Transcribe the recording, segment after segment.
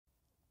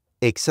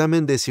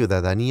Examen de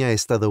ciudadanía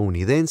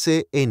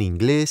estadounidense en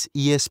inglés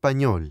y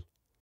español.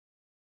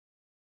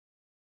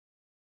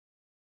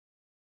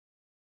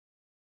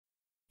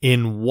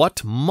 In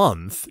what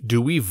month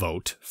do we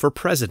vote for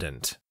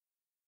president?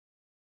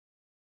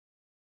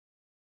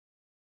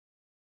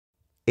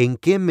 ¿En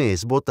qué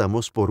mes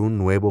votamos por un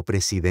nuevo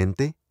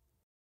presidente?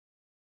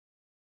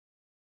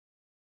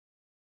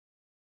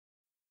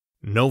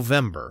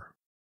 November.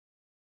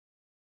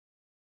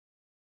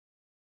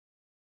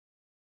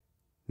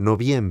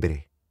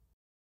 Noviembre.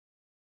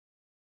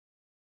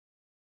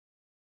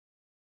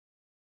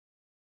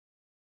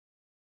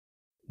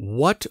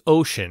 What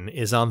ocean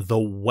is on the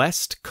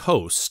west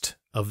coast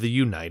of the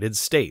United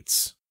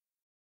States?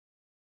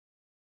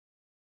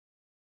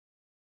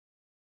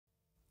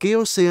 ¿Qué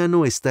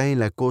océano está en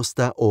la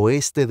costa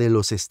oeste de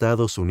los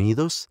Estados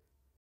Unidos?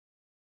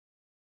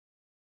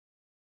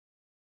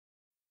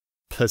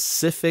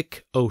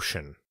 Pacific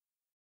Ocean.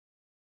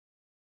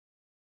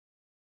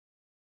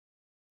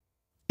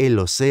 El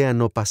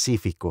Océano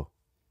Pacífico.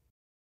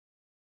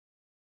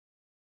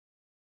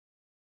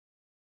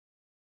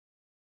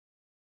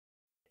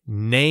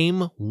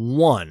 Name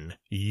one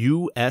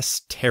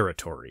U.S.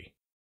 territory.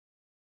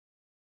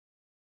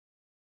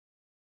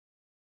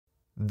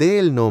 Dé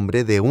el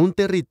nombre de un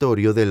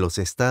territorio de los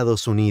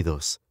Estados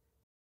Unidos.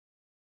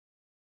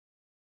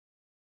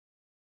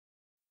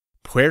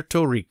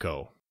 Puerto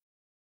Rico.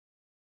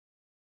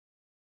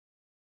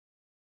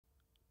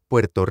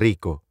 Puerto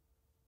Rico.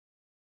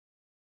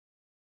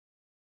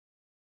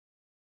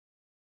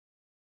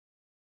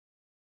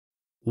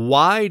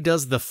 Why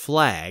does the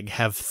flag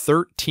have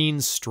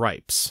 13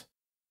 stripes?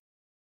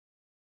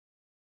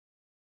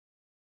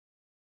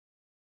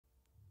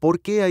 ¿Por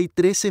qué hay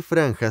 13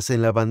 franjas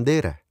en la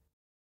bandera?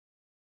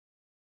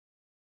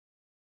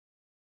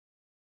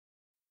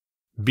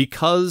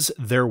 Because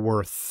there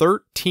were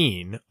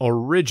 13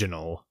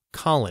 original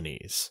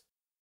colonies.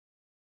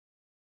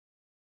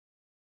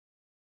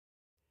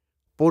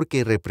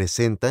 Porque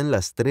representan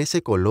las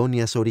 13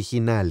 colonias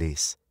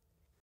originales.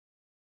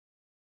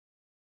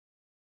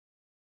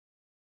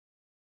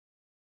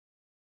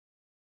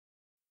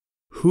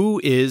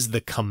 Who is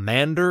the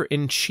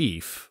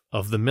commander-in-chief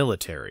of the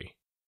military?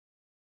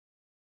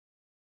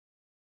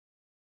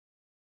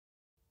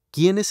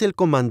 ¿Quién es el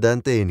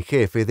comandante en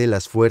jefe de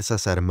las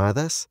Fuerzas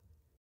Armadas?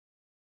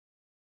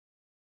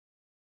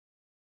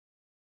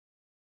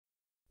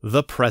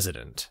 The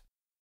president.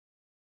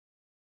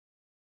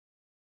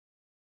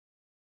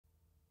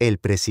 El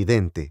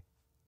presidente.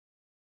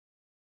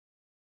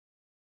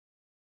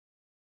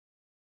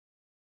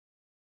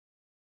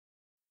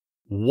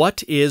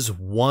 What is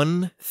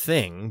one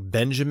thing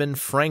Benjamin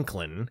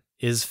Franklin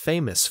is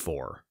famous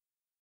for?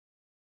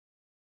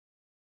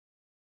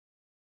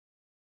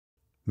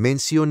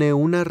 Mencione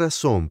una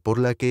razón por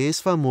la que es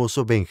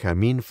famoso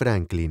Benjamin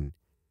Franklin.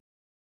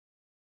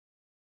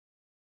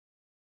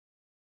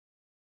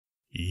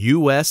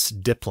 U.S.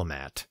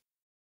 diplomat.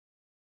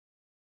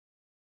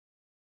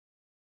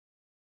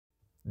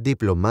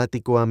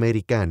 Diplomático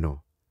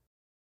americano.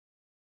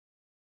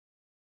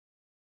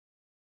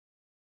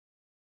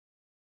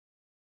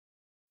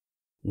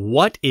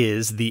 What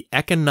is the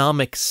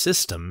economic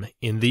system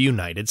in the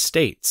United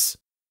States?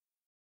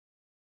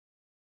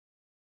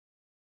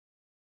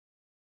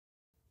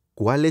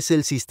 ¿Cuál es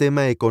el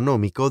sistema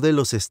económico de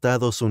los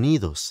Estados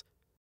Unidos?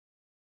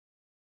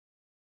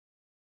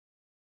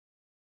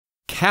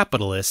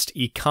 Capitalist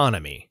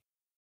economy.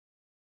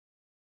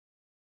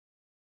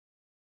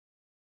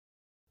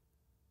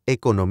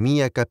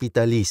 Economía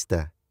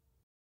capitalista.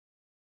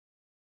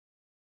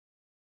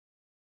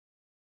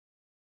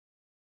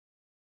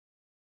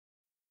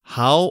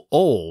 How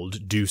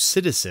old do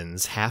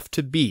citizens have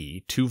to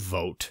be to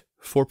vote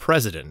for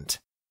president?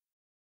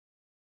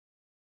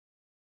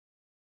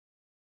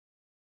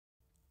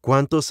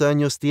 ¿Cuántos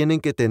años tienen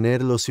que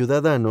tener los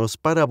ciudadanos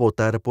para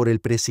votar por el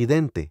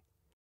presidente?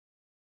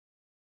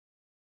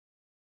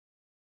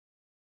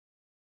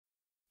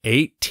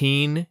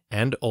 18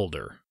 and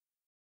older.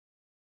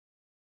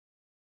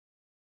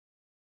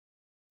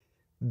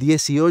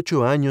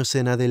 18 años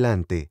en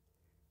adelante.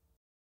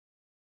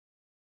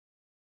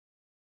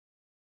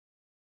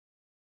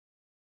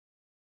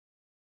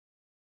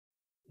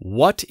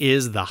 What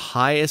is the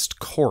highest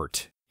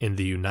court in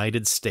the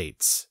United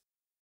States?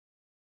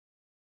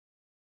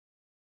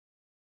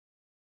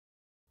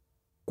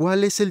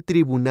 ¿Cuál es el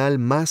tribunal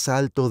más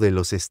alto de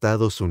los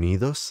Estados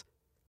Unidos?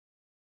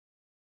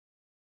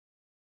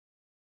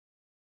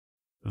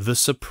 The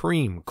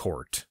Supreme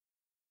Court.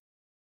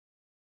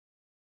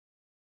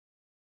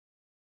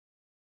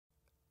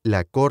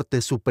 La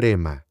Corte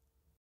Suprema.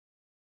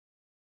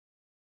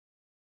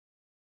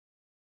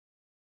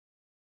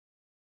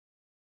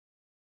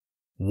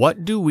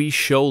 What do we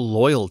show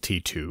loyalty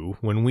to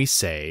when we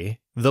say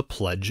the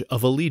Pledge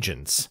of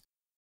Allegiance?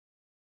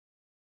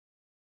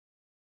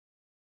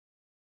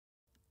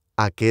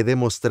 ¿A qué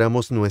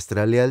demostramos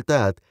nuestra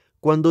lealtad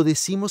cuando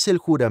decimos el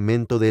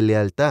juramento de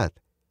lealtad?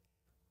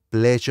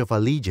 Pledge of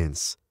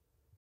Allegiance.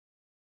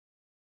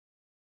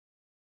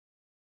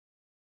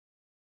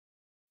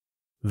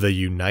 The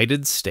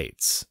United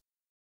States.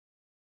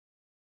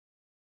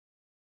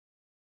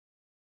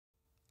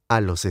 A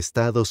los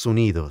Estados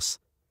Unidos.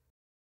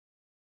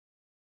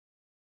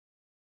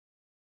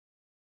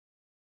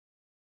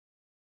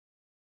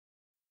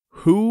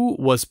 Who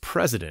was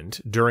president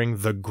during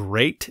the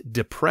Great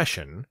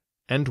Depression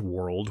and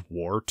World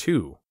War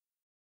II?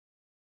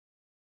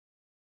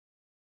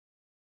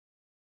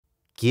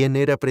 ¿Quién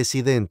era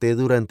presidente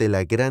durante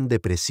la Gran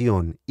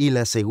Depresión y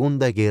la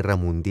Segunda Guerra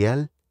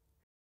Mundial?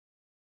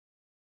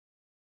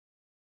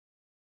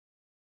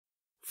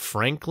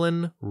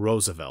 Franklin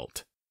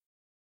Roosevelt.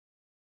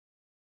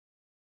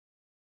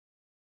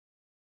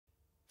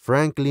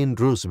 Franklin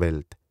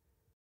Roosevelt.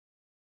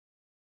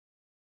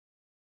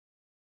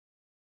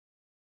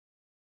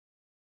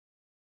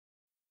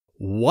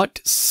 What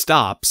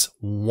stops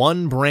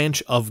one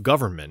branch of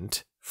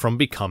government from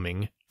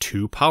becoming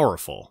too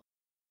powerful?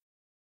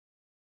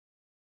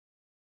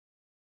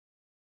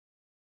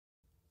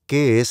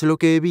 ¿Qué es lo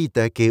que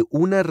evita que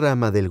una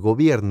rama del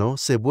gobierno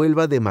se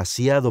vuelva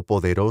demasiado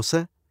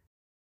poderosa?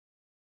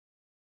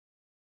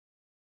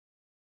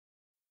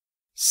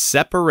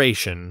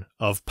 Separation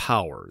of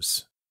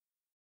powers.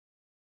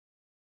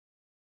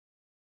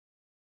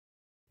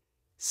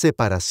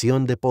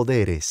 Separación de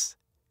poderes.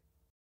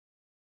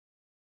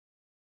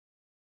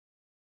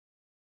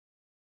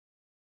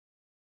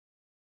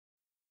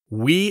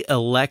 We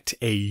elect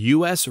a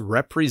U.S.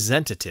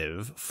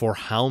 representative for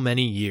how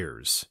many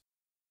years?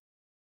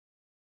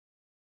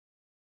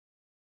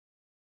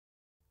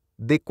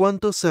 ¿De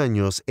cuántos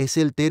años es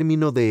el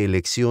término de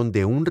elección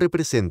de un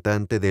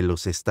representante de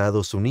los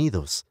Estados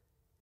Unidos?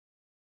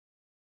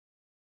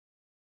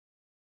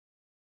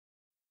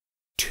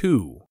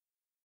 2.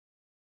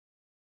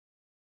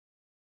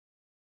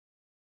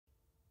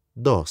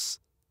 2.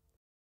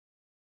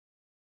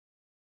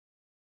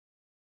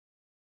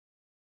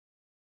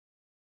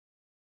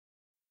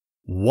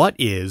 What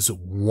is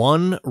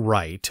one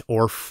right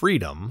or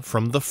freedom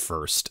from the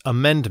First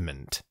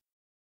Amendment?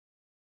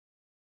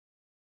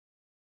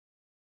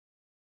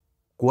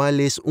 ¿Cuál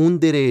es un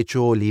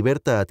derecho o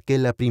libertad que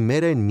la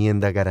primera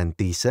enmienda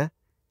garantiza?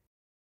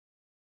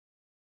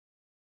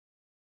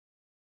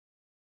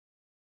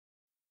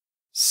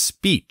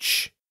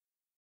 Speech.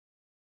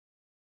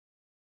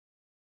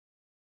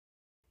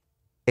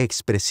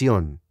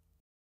 Expresión.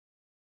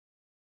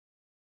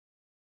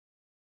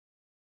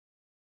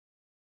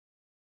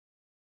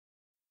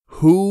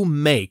 Who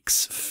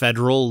makes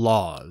federal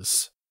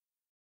laws?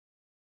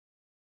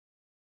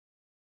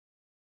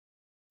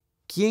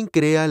 ¿Quién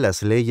crea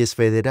las leyes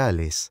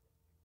federales?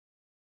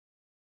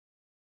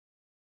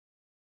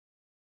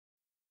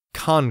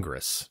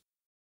 Congress.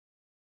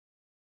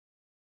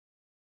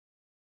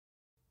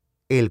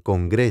 El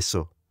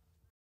Congreso.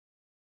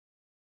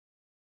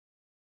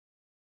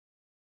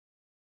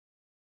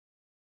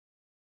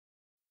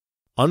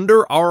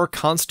 Under our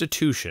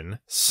Constitution,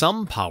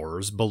 some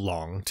powers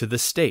belong to the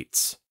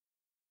states.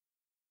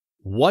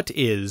 What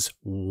is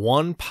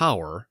one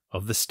power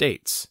of the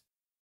states?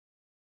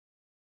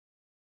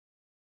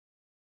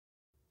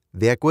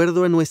 De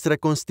acuerdo a nuestra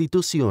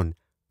Constitución,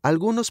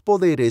 algunos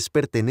poderes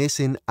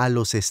pertenecen a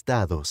los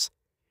estados.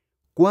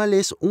 ¿Cuál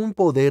es un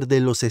poder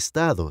de los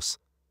estados?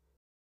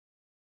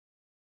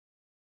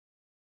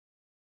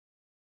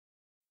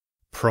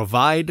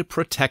 Provide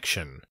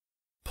protection.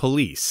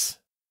 Police.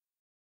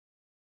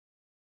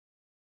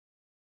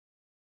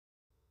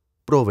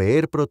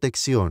 Proveer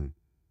protección.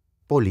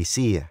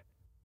 Policía.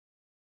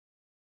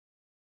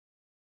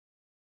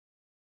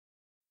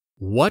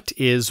 What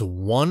is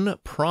one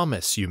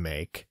promise you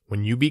make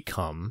when you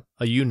become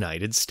a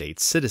United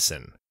States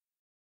citizen?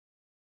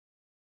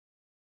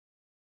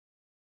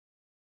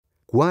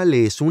 ¿Cuál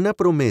es una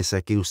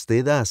promesa que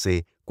usted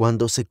hace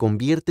cuando se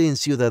convierte en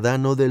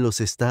ciudadano de los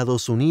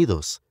Estados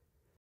Unidos?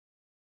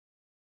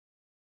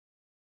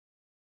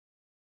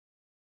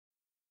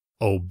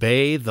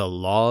 Obey the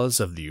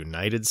laws of the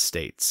United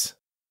States.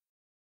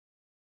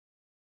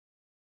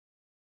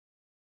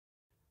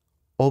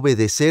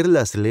 Obedecer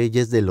las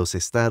leyes de los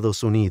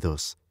Estados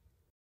Unidos.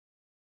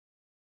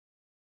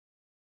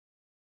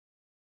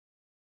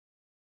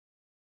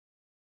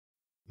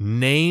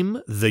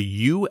 Name the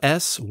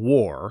U.S.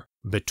 war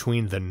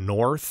between the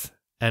North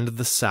and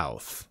the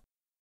South.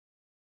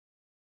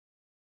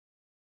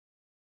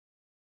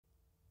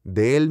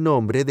 Dé el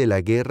nombre de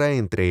la guerra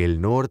entre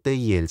el norte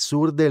y el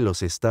sur de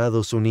los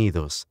Estados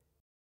Unidos.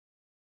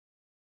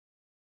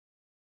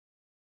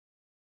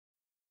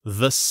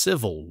 The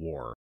Civil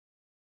War.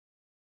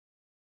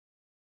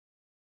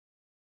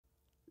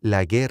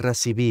 La guerra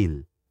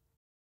civil.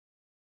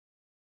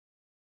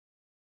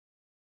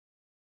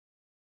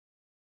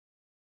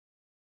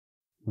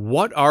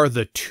 What are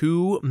the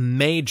two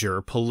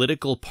major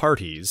political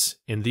parties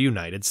in the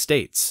United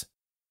States?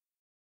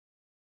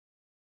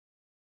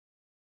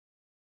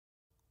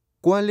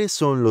 ¿Cuáles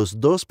son los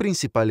dos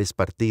principales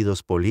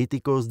partidos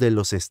políticos de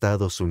los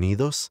Estados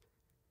Unidos?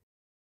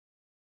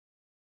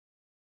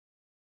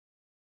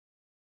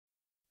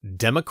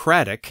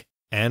 Democratic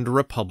and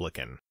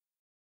Republican.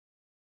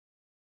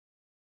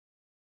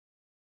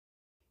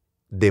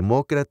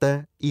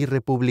 demócrata y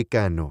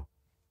republicano.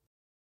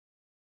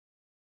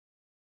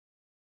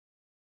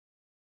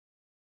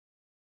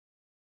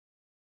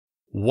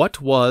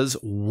 What was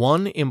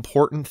one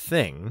important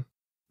thing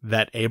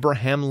that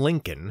Abraham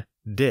Lincoln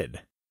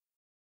did?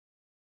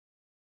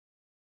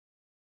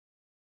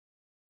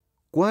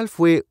 ¿Cuál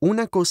fue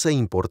una cosa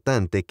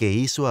importante que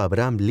hizo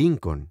Abraham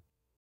Lincoln?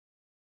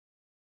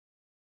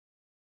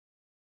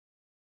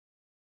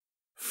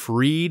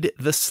 Freed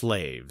the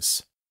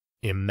slaves.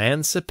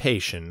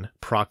 Emancipation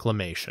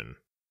Proclamation.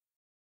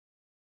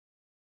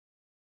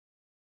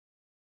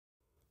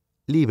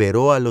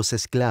 Liberó a los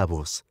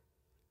esclavos.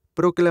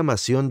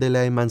 Proclamación de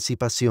la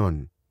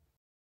emancipación.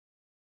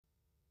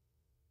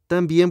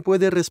 También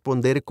puede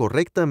responder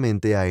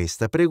correctamente a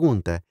esta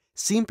pregunta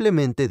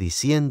simplemente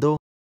diciendo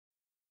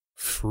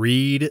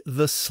Freed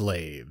the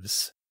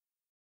slaves.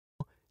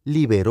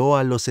 liberó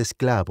a los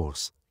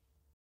esclavos.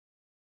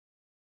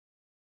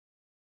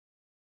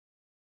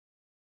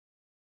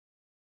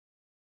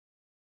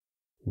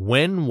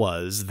 When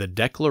was the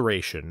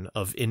Declaration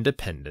of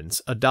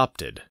Independence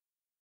adopted?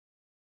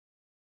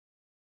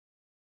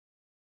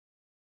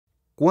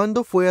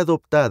 ¿Cuándo fue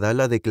adoptada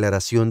la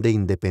Declaración de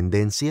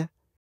Independencia?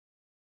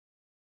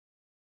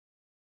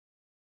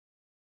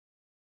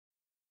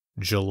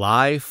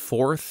 July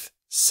 4th,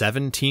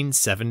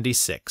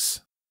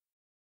 1776.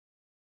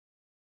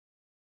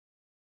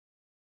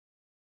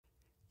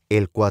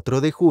 El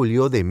 4 de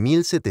julio de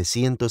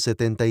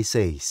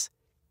 1776.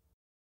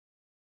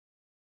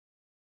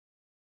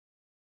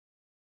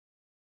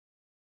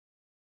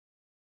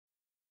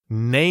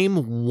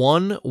 Name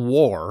one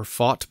war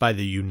fought by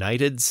the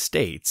United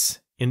States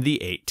in the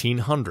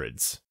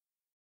 1800s.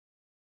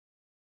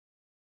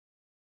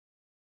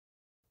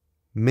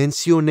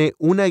 Mencione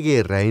una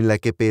guerra en la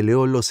que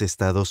peleó los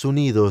Estados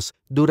Unidos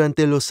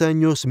durante los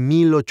años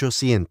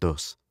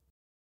 1800.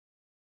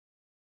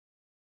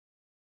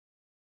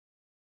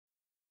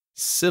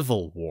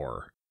 Civil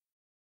War.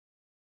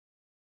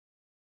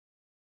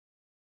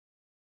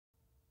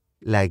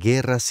 La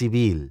Guerra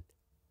Civil.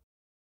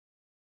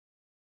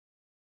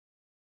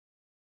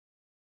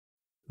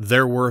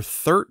 There were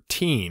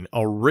 13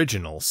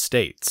 original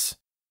states.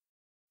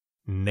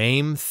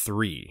 Name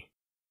 3.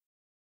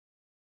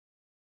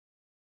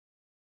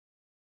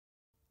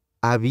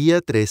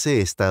 Había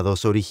 13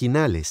 estados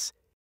originales.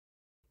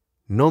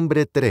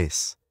 Nombre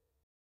 3.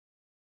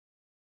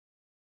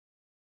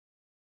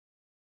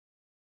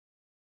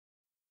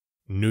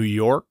 New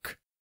York,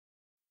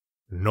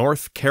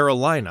 North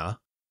Carolina,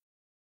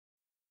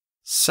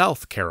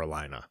 South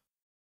Carolina.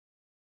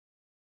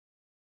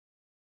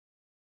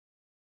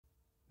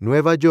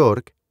 Nueva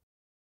York,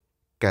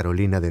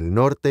 Carolina del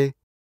Norte,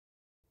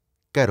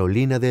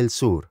 Carolina del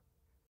Sur.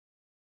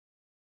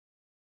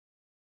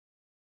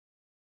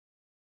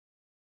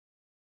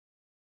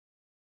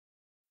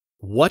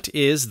 What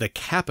is the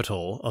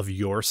capital of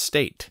your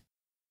state?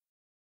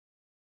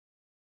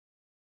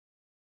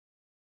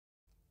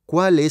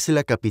 ¿Cuál es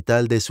la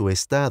capital de su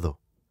estado?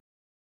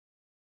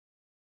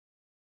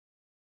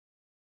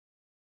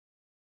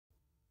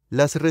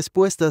 Las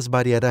respuestas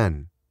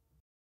variarán.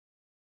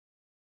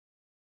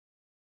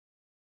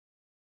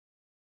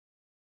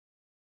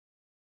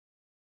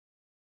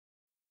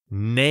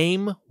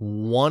 Name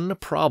one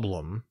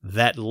problem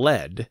that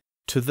led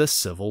to the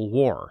Civil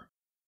War.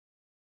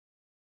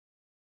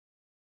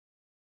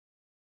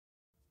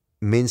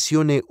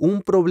 Mencione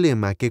un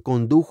problema que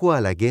condujo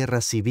a la guerra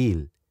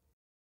civil.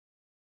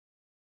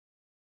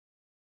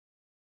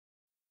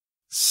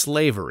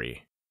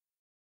 Slavery.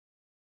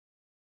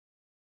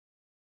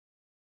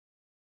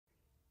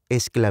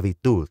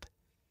 Esclavitud.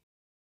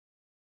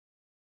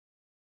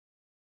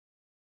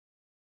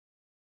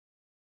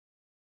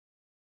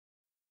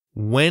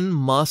 When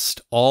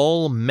must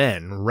all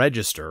men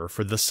register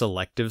for the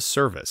Selective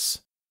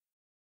Service?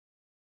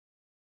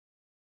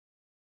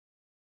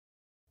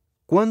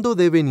 ¿Cuándo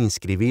deben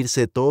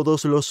inscribirse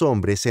todos los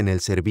hombres en el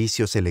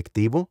servicio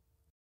selectivo?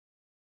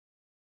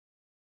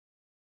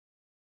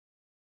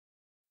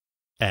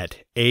 At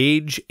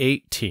age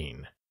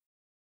 18.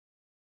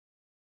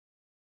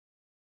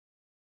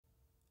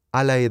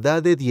 A la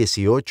edad de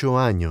 18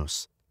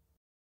 años.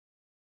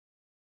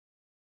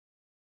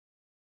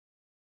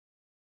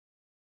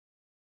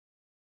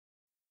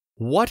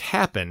 What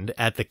happened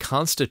at the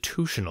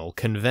Constitutional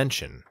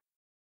Convention?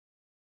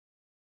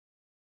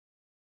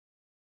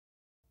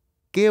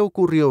 ¿Qué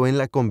ocurrió en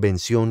la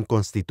Convención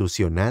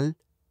Constitucional?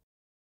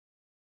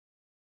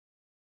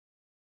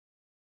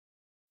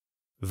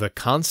 The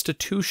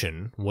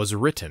Constitution was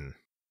written.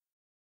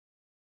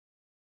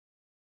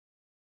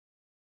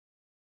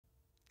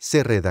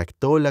 Se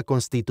redactó la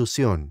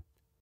Constitución.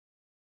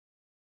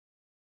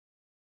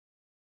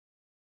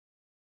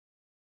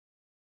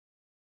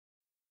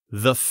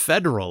 The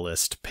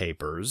Federalist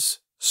Papers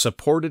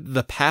supported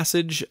the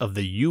passage of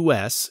the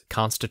U.S.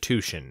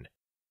 Constitution.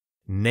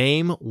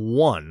 Name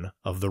one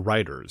of the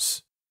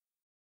writers.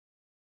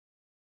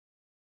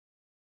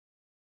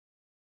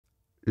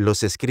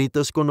 Los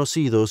escritos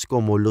conocidos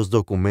como los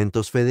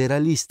documentos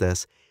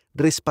federalistas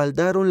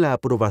respaldaron la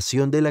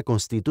aprobación de la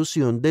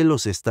Constitución de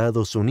los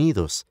Estados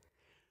Unidos.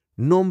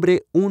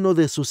 Nombre uno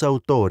de sus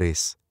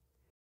autores.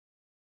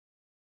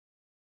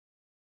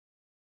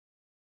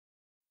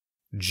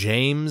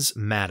 James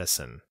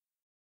Madison.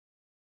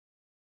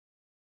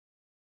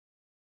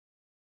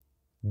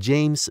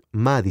 James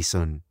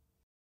Madison.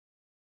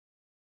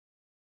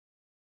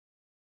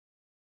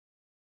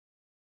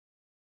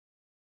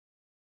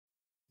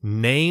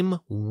 Name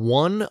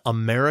one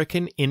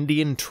American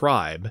Indian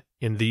tribe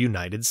in the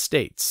United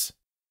States.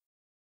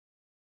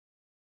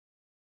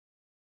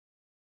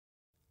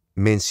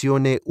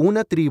 Mencione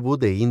una tribu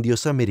de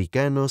indios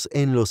americanos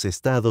en los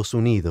Estados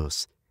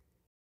Unidos.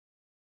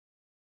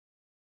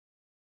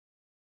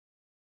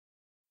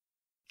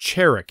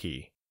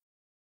 Cherokee.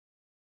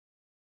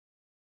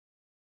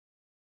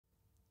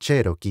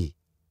 Cherokee.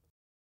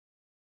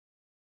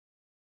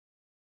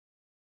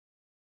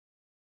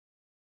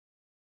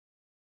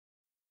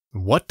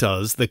 What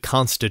does the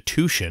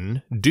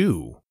Constitution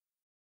do?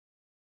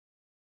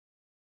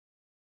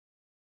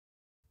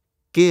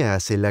 ¿Qué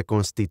hace la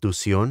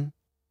Constitución?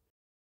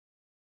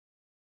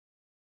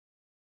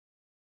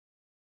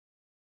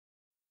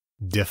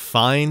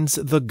 Defines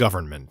the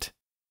government.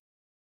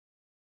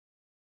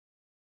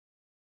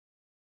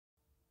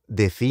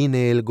 Define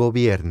el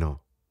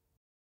gobierno.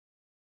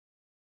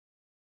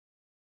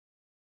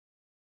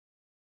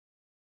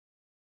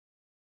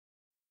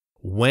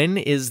 When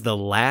is the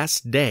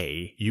last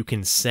day you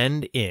can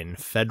send in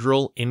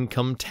federal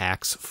income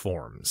tax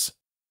forms?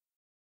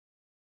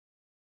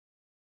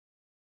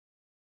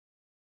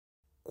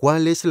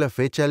 ¿Cuál es la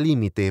fecha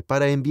límite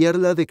para enviar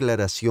la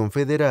Declaración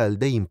Federal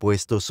de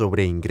Impuestos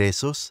sobre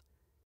Ingresos?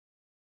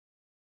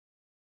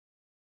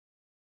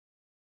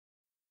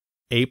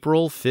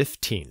 April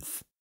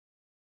 15th.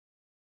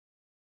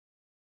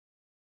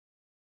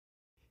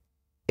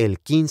 El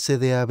 15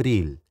 de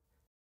abril.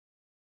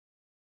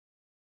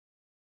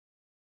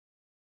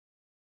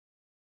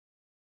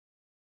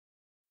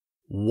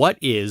 What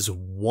is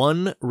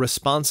one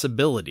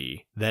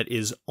responsibility that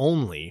is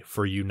only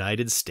for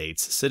United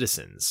States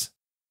citizens?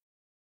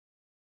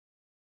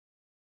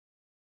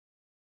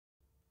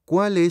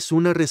 ¿Cuál es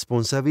una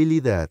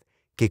responsabilidad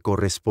que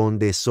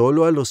corresponde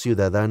solo a los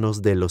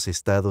ciudadanos de los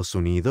Estados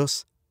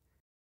Unidos?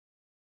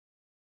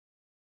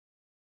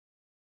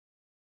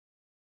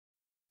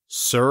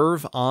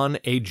 Serve on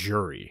a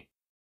jury.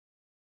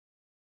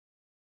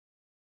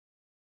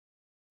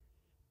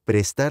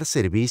 Prestar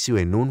servicio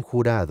en un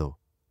jurado.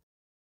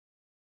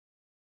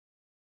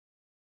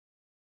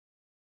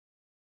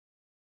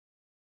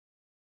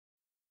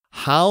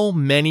 How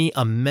many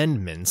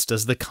amendments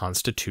does the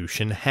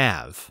Constitution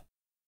have?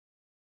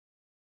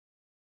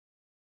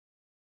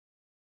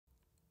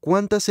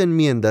 ¿Cuántas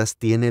enmiendas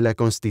tiene la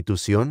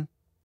Constitución?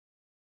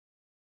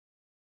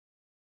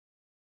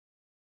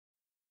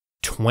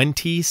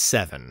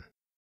 27.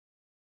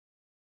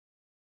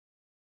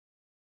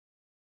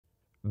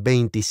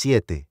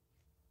 27.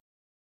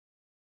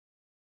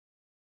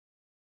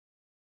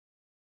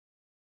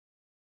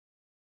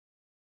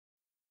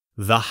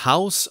 The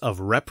House of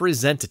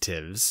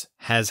Representatives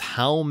has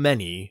how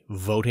many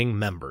voting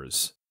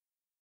members?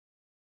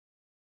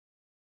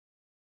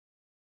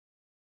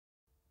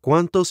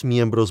 ¿Cuántos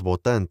miembros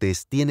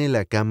votantes tiene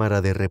la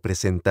Cámara de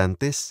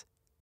Representantes?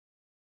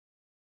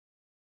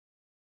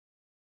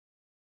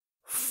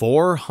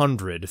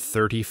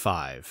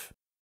 435.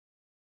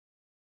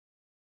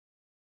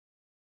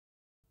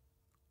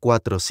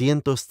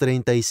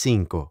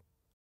 435.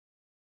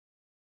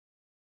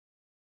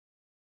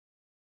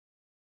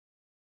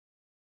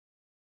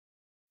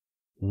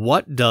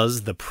 What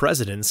does the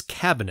President's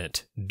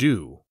Cabinet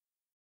do?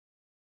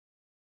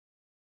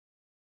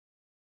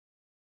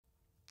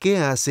 ¿Qué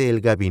hace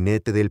el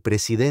gabinete del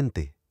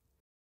presidente?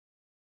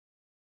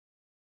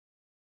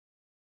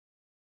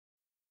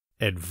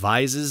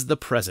 Advises the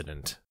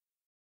President.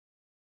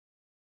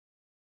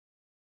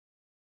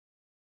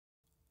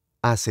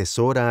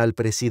 Asesora al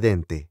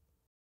presidente.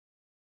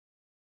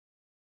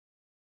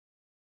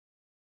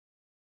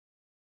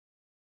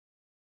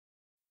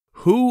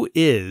 Who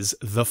is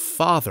the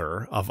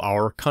father of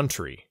our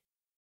country?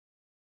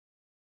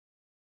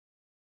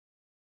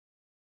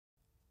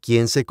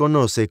 ¿Quién se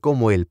conoce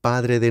como el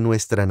padre de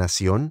nuestra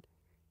nación?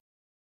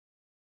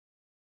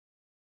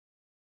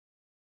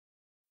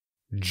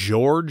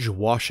 George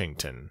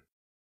Washington.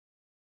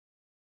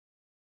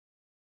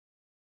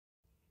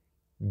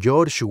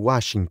 George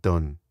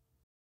Washington.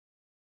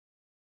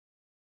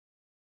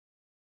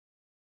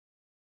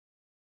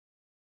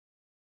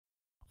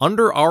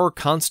 Under our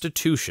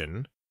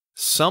Constitution,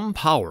 some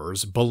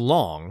powers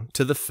belong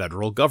to the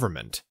federal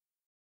government.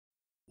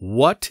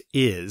 What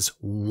is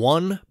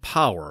one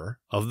power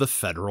of the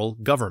federal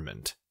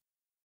government?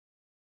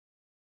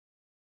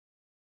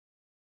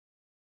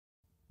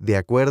 De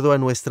acuerdo a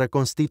nuestra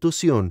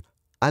Constitución,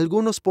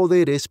 algunos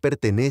poderes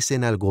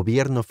pertenecen al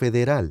gobierno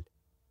federal.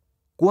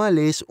 ¿Cuál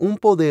es un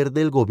poder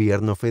del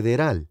gobierno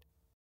federal?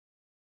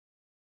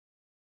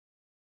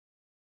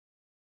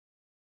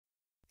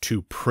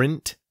 To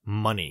print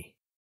money.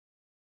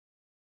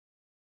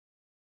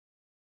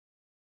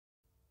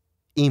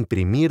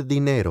 Imprimir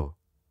dinero.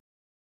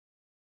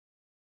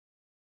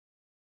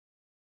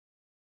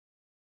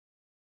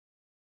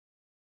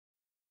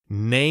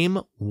 Name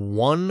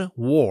one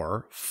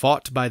war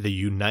fought by the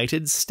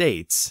United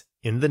States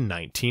in the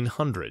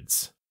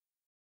 1900s.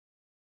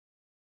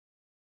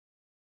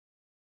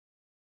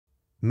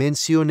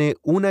 Mencione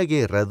una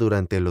guerra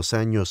durante los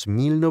años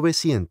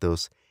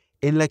 1900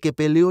 en la que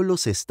peleó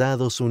los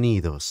Estados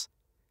Unidos.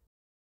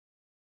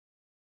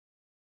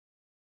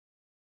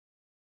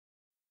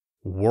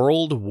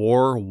 World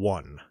War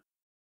I.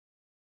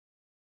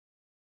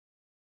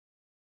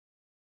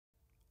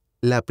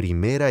 La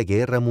Primera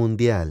Guerra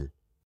Mundial.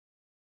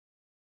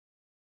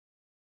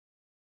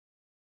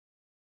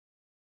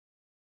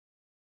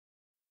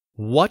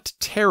 What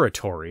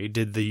territory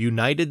did the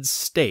United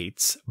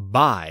States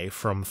buy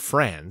from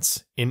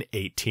France in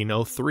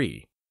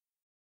 1803?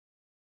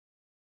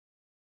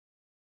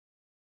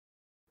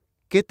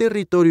 ¿Qué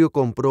territorio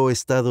compró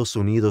Estados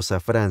Unidos a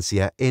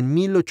Francia en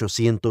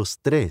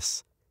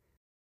 1803?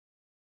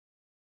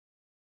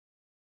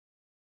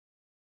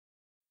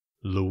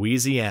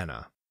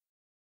 Louisiana.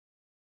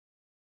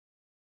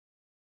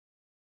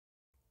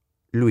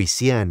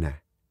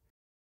 Luisiana.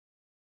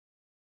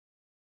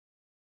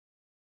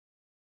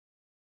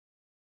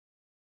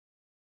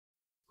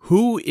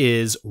 Who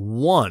is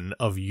one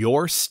of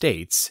your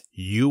state's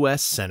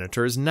U.S.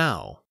 senators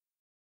now?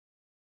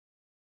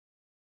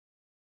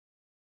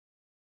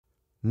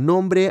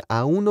 Nombre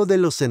a uno de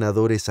los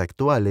senadores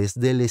actuales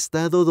del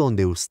estado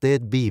donde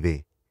usted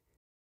vive.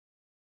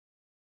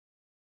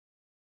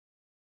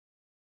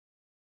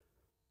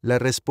 La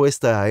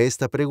respuesta a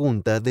esta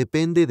pregunta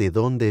depende de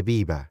dónde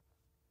viva.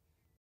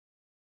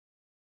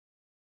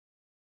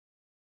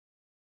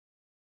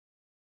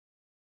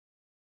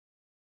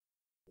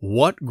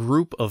 What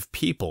group of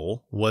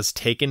people was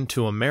taken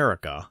to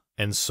America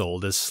and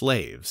sold as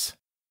slaves?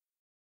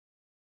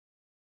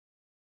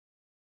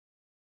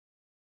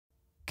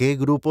 ¿Qué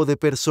grupo de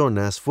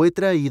personas fue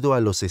traído a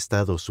los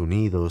Estados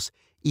Unidos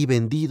y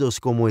vendidos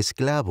como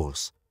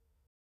esclavos?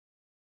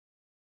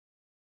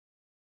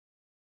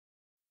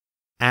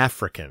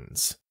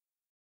 Africans.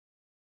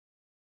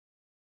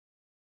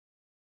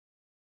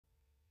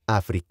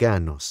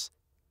 Africanos.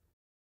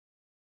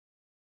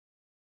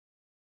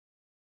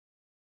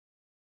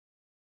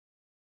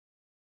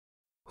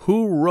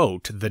 Who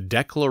wrote the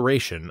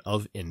Declaration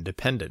of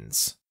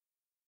Independence?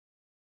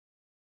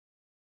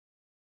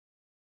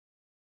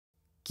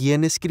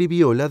 ¿Quién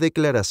escribió la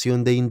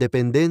Declaración de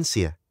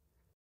Independencia?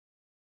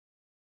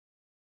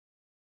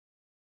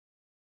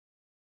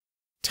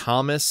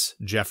 Thomas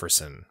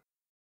Jefferson.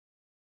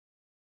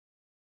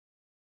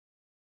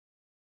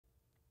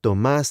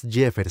 Thomas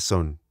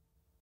Jefferson.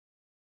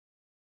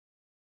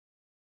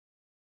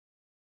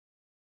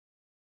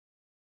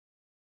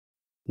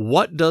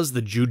 What does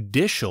the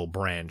judicial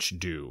branch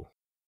do?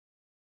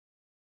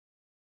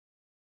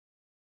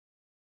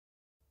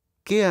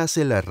 ¿Qué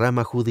hace la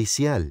rama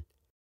judicial?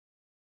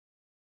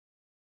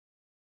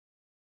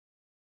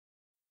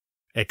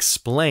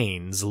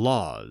 Explains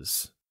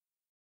laws.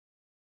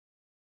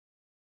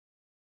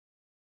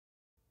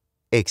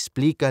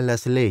 Explica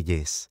las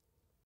leyes.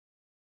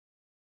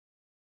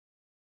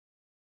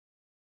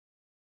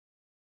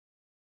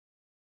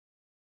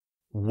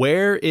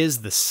 Where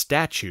is the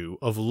Statue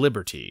of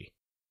Liberty?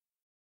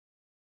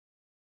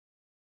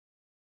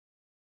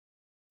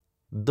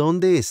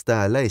 ¿Dónde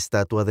está la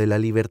Estatua de la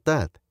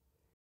Libertad?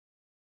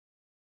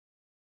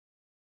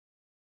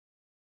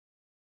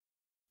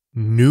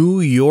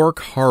 New York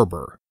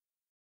Harbor.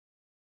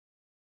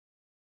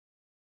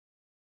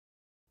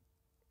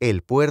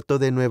 El puerto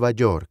de Nueva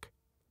York.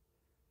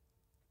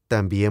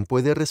 También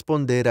puede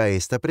responder a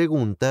esta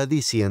pregunta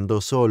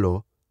diciendo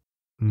solo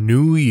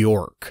New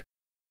York.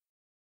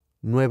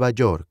 Nueva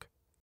York.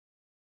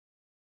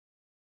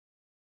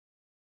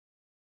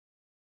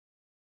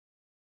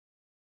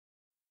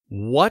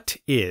 What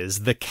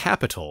is the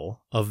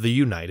capital of the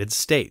United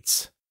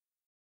States?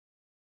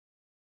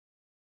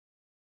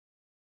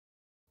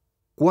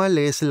 ¿Cuál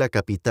es la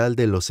capital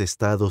de los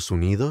Estados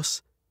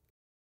Unidos?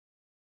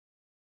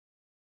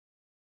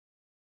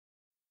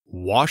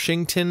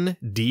 Washington,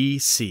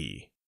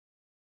 D.C.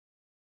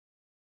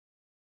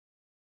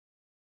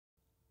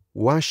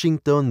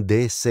 Washington,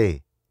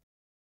 D.C.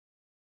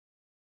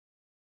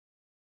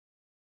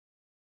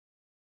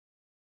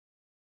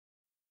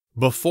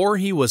 Before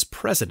he was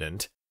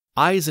president,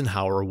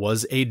 Eisenhower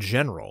was a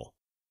general.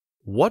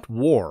 What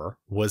war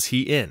was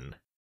he in?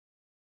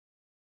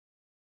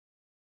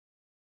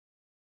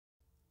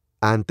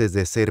 Antes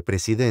de ser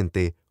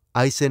presidente,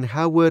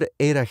 Eisenhower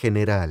era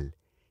general.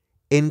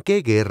 ¿En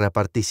qué guerra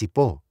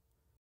participó?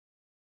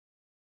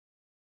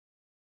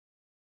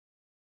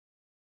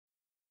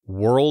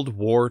 World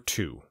War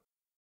II.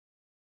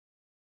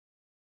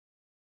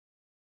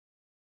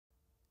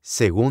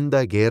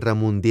 Segunda Guerra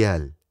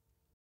Mundial.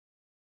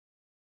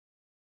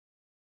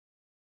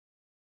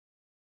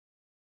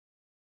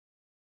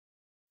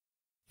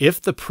 If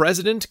the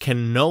president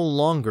can no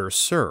longer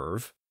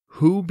serve,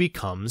 who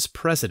becomes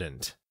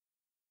president?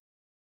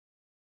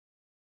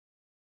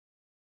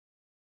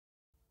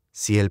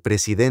 Si el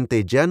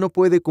presidente ya no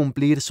puede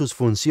cumplir sus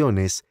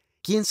funciones,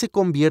 ¿quién se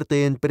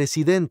convierte en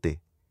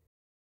presidente?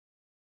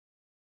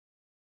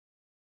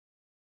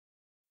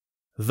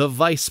 The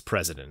vice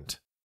president.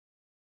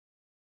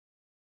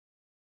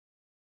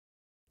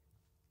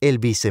 El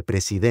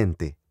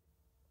vicepresidente.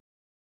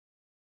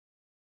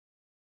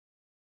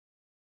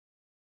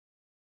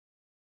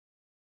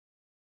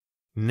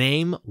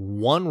 Name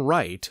one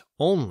right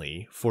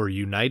only for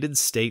United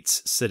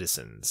States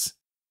citizens.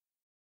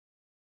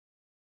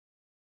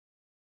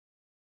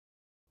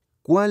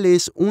 ¿Cuál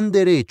es un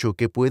derecho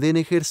que pueden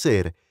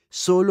ejercer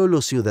solo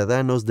los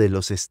ciudadanos de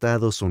los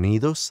Estados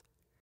Unidos?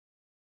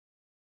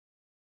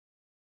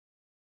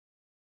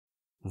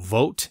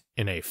 Vote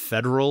in a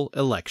federal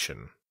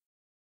election.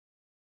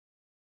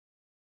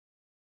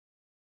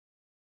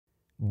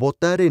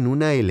 Votar en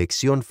una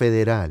elección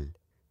federal.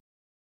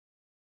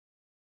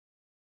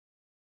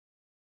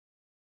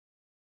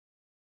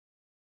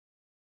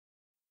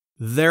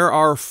 There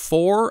are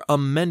 4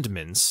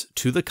 amendments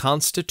to the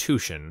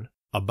Constitution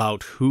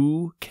about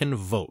who can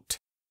vote.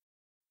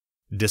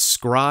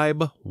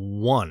 Describe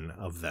one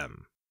of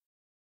them.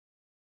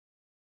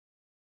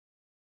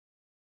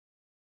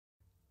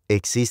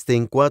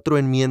 Existen 4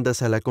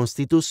 enmiendas a la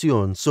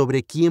Constitución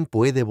sobre quién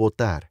puede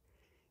votar.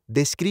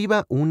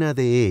 Describa una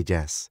de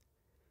ellas.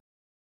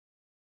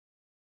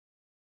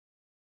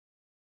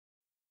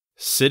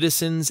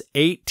 Citizens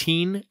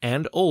 18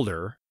 and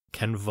older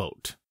can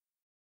vote.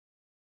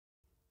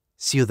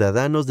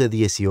 Ciudadanos de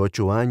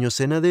 18 años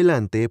en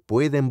adelante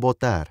pueden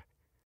votar.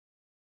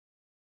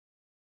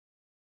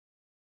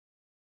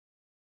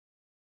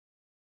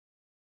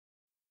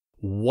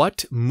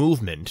 What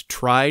movement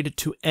tried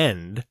to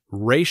end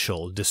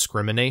racial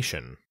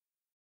discrimination?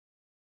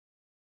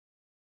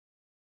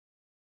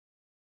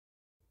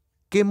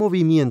 ¿Qué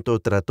movimiento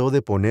trató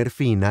de poner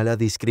fin a la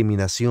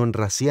discriminación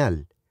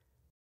racial?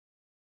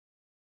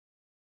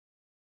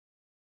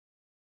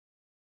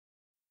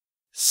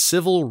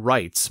 Civil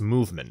rights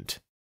movement.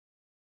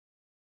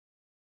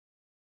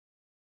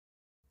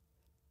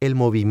 El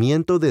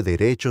movimiento de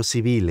derechos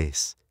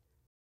civiles.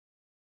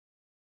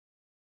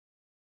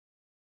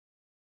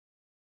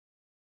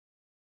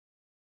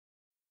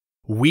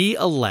 We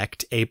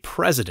elect a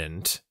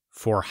president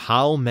for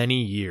how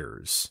many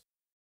years?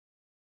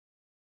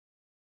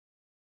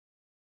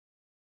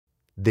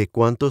 ¿De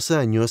cuántos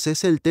años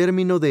es el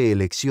término de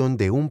elección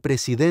de un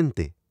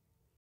presidente?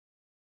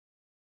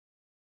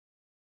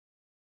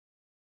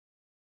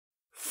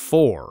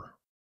 4.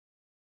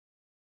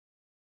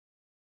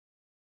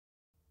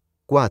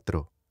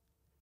 4.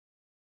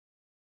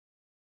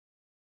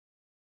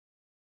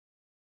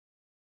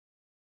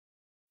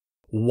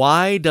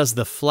 Why does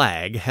the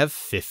flag have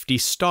 50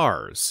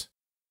 stars?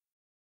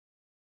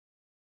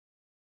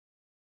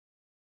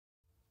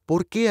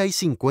 ¿Por qué hay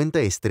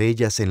 50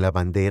 estrellas en la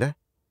bandera?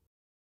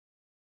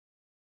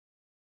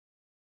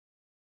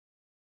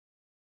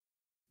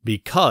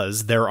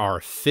 Because there are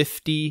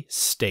 50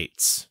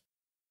 states.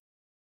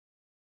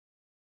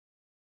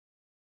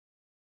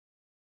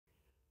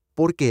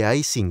 Porque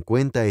hay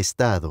 50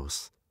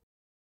 estados.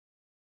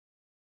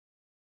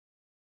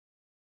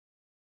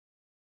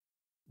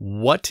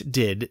 What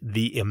did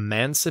the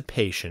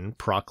Emancipation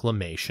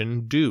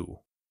Proclamation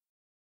do?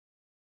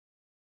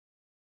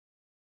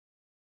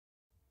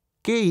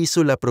 ¿Qué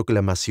hizo la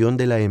proclamación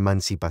de la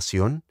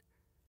emancipación?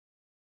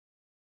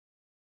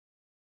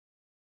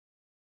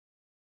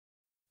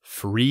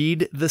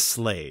 Freed the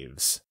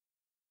slaves.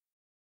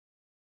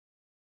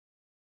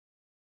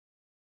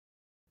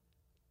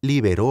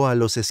 Liberó a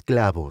los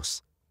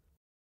esclavos.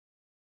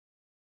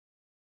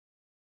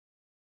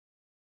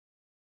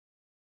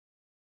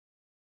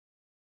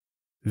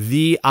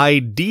 The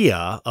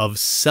idea of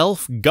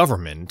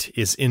self-government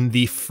is in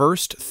the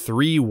first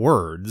 3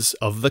 words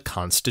of the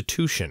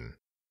Constitution.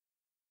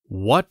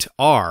 What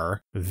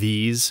are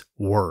these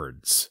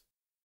words?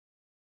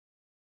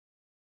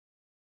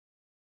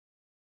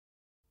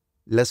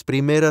 Las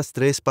primeras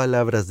 3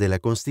 palabras de la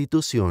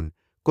Constitución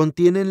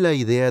contienen la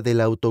idea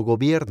del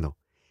autogobierno,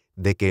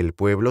 de que el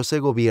pueblo se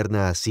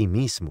gobierna a sí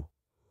mismo.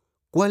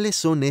 ¿Cuáles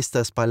son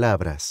estas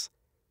palabras?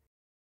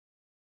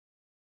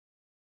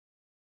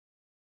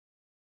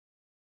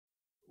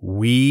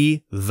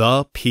 We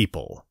the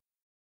people.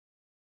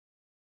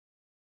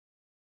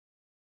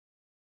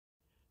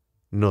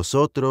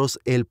 Nosotros,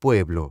 el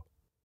pueblo.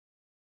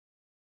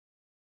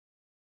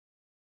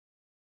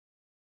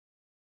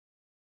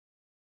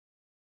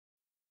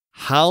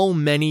 How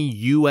many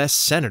U.S.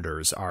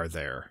 senators are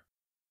there?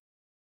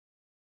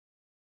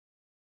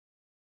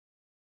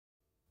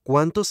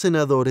 ¿Cuántos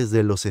senadores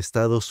de los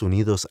Estados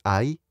Unidos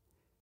hay?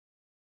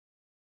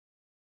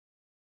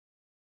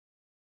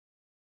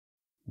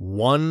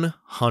 100.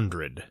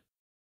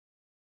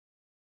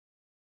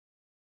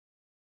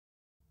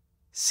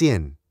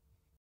 100.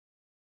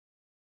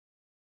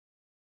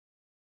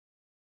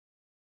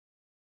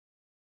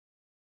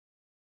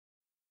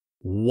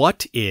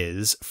 What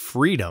is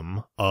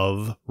freedom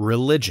of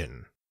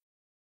religion?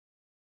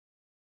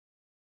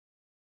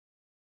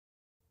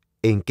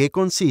 ¿En qué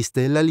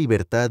consiste la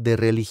libertad de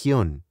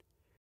religión?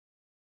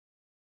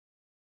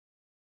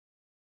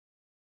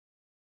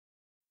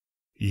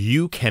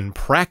 You can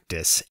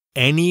practice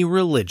any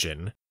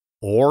religion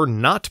or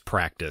not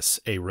practice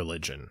a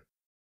religion.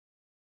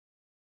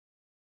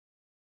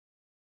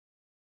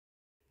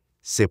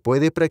 Se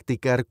puede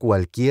practicar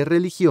cualquier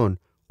religión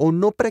o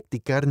no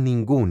practicar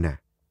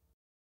ninguna.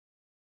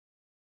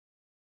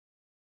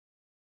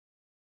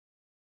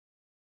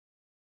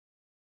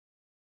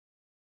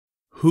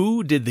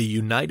 Who did the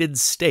United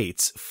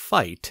States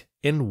fight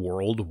in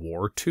World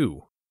War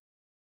II?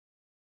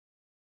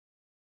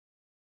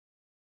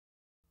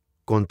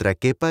 ¿Contra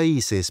qué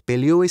países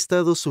peleó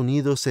Estados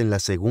Unidos en la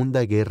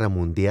Segunda Guerra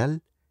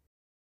Mundial?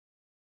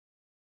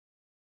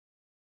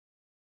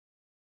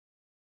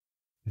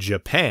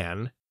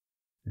 Japan,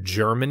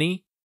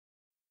 Germany,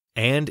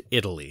 and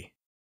Italy.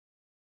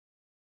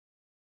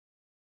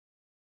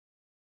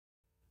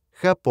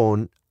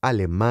 Japón,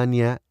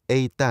 Alemania e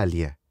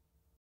Italia.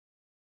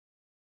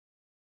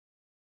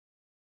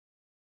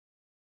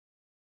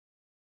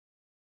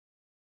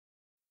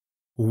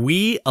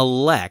 We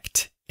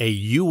elect a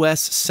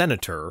U.S.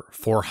 Senator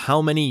for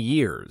how many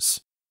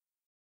years?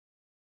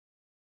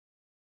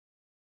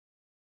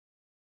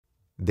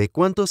 ¿De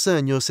cuántos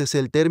años es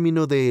el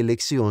término de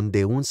elección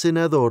de un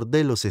senador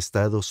de los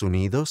Estados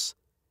Unidos?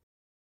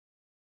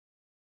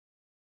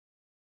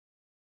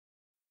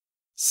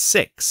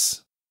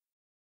 6.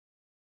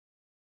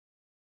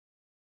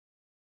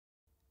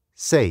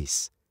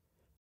 6.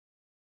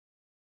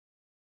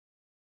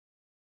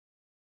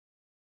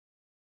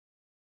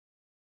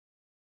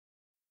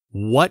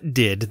 What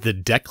did the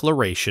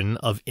Declaration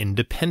of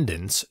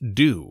Independence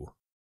do?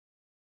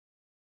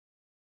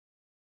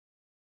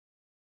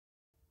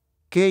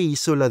 ¿Qué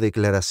hizo la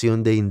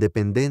Declaración de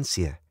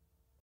Independencia?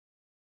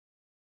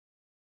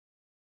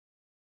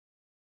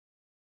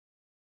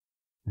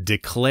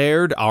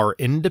 Declared our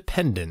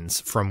independence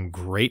from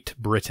Great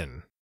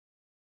Britain.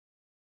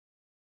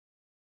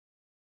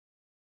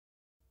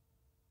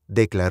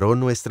 Declaró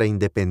nuestra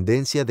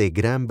independencia de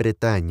Gran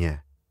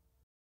Bretaña.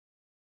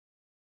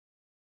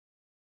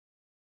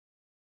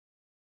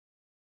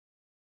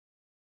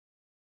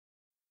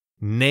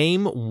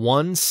 Name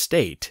one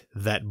state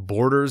that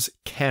borders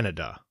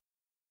Canada.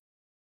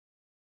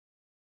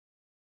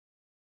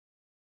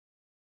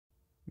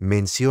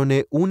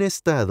 Mencione un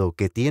estado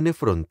que tiene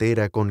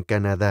frontera con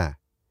Canadá.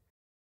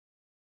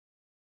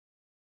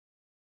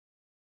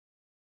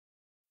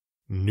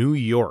 New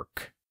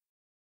York.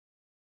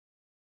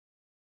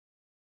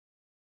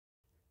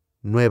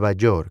 Nueva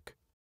York.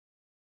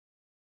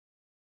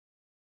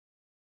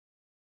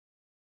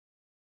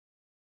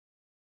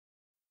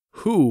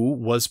 Who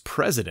was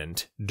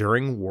president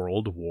during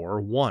World War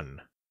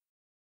I?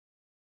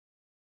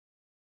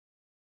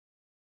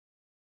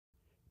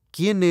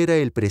 ¿Quién era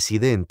el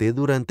presidente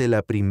durante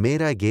la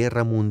Primera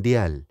Guerra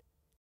Mundial?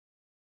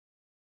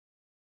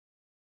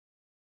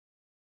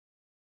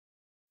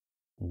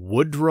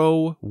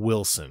 Woodrow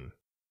Wilson.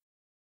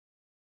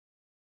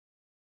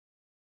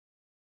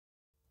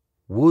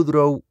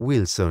 Woodrow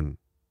Wilson.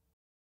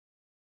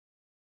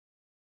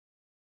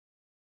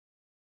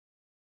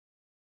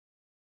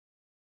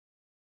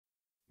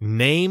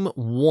 Name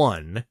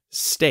one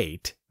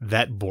state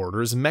that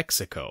borders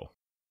Mexico.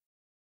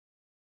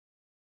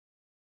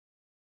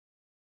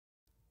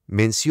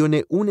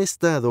 Mencione un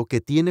estado que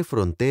tiene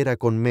frontera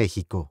con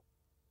México.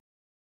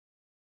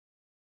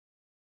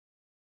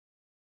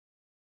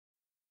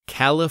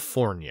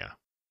 California.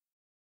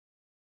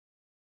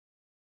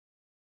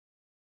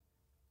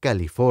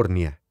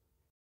 California.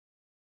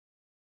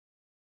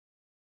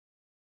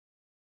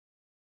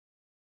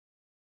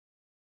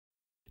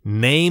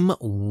 Name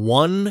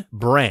one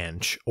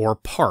branch or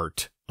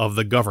part of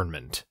the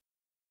government.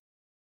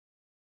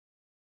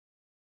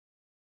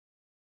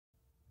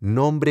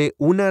 Nombre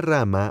una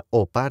rama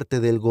o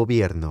parte del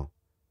gobierno.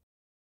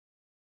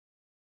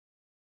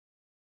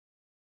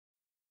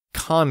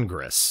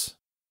 Congress.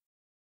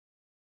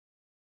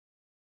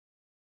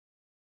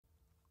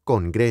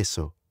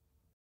 Congreso.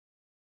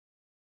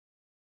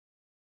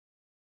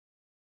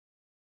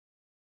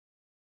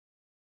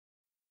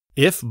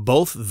 If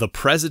both the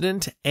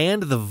president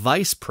and the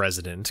vice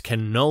president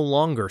can no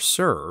longer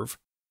serve,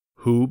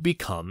 who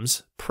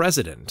becomes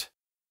president?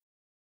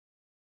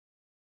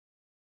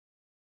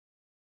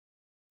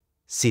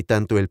 Si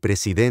tanto el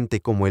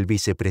presidente como el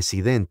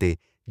vicepresidente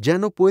ya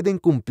no pueden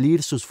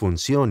cumplir sus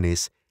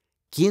funciones,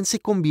 ¿quién se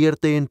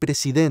convierte en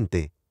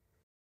presidente?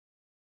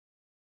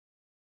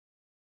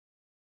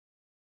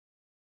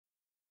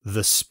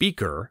 The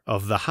Speaker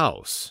of the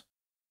House.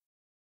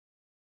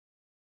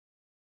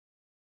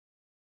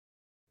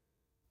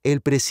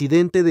 El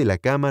presidente de la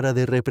Cámara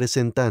de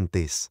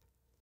Representantes.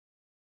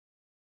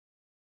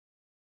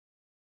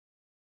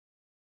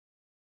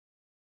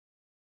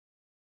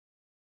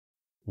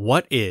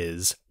 What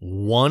is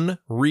one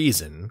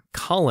reason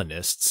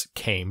colonists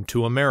came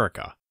to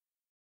America?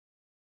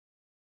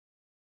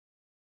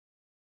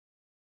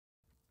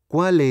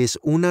 ¿Cuál es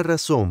una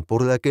razón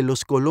por la que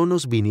los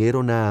colonos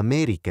vinieron a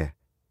América?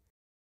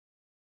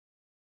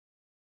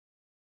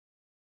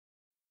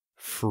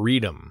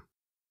 Freedom.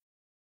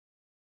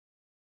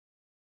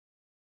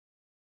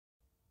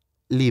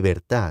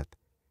 libertad.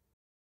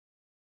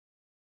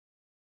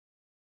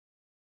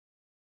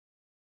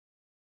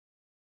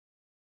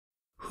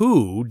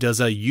 Who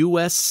does a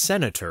U.S.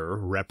 Senator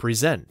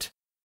represent?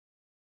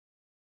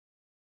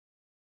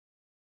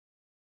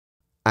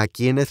 ¿A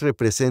quiénes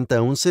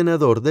representa un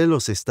senador de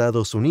los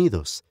Estados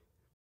Unidos?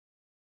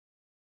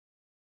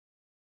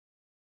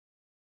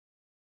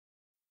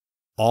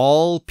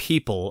 All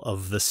people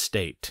of the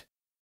state.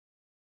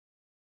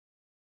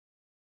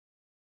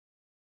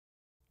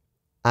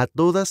 A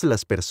todas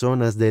las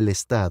personas del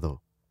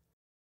Estado.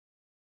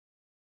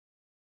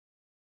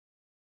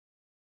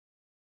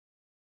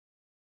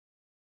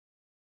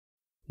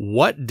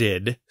 What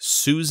did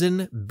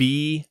Susan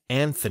B.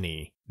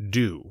 Anthony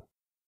do?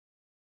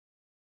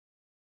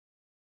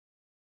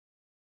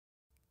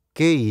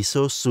 ¿Qué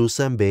hizo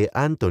Susan B.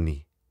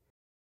 Anthony?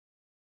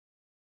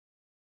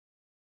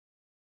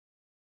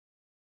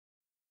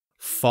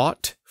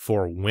 Fought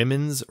for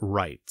women's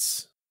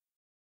rights.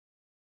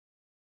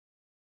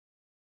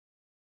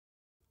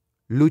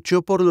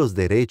 Luchó por los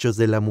derechos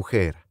de la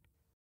mujer.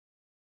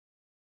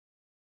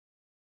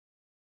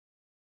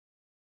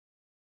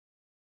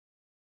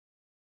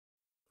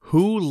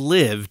 Who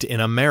lived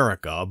in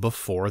America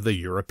before the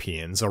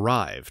Europeans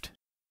arrived?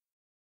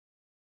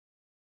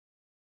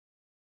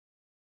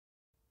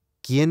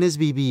 ¿Quiénes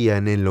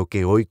vivían en lo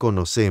que hoy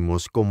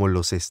conocemos como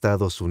los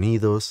Estados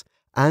Unidos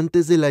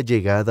antes de la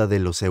llegada de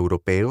los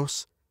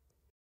europeos?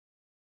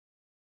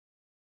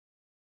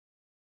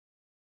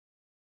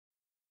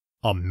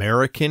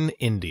 American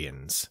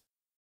Indians.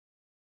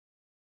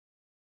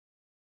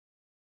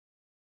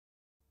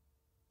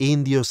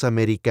 Indios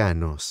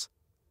americanos.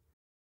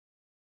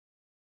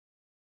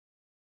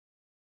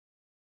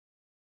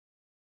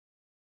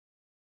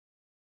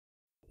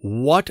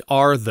 What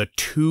are the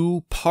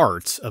two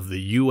parts of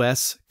the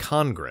U.S.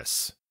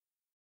 Congress?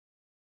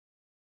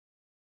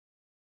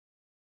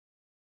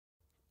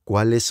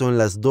 ¿Cuáles son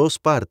las dos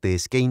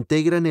partes que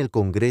integran el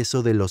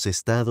Congreso de los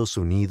Estados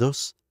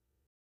Unidos?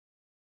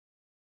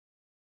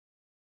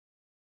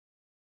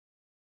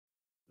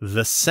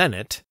 The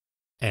Senate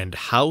and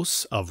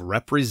House of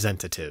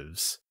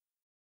Representatives.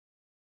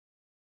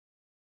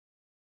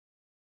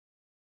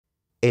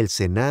 El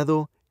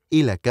Senado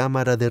y la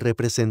Cámara de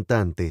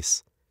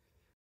Representantes.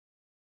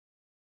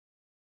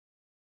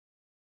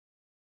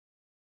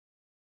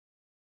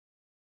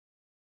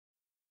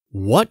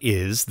 What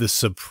is the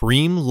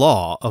supreme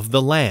law of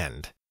the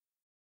land?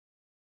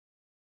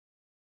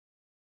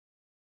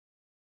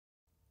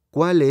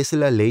 ¿Cuál es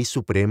la ley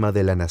suprema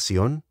de la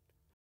nación?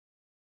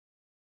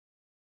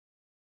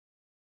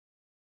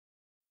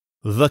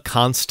 The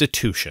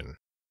Constitution.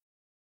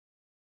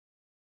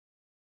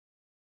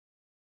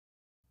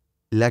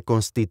 La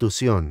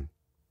Constitución.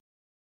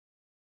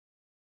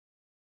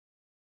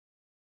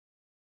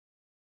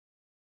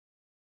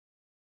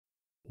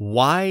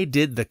 Why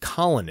did the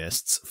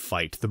colonists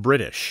fight the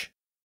British?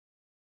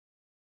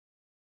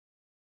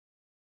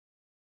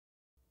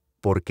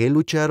 ¿Por qué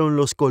lucharon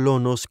los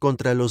colonos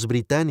contra los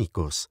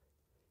británicos?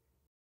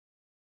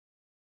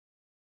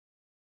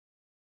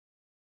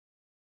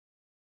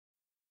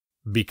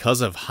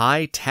 Because of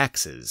high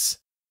taxes.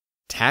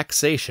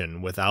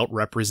 Taxation without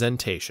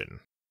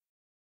representation.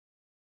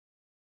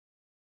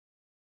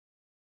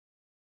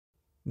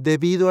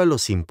 Debido a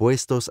los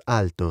impuestos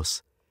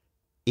altos.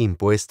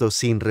 Impuestos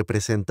sin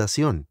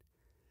representación.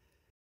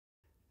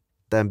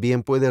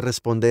 También puede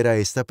responder a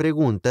esta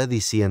pregunta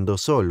diciendo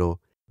solo,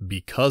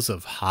 Because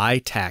of high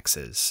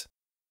taxes.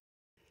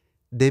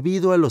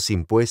 debido a los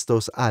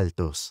impuestos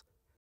altos.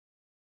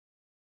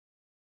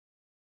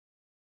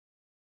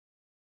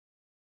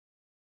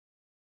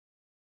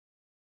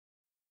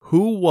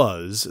 Who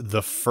was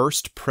the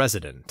first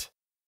president?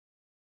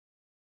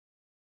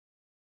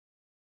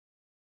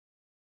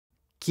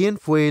 ¿Quién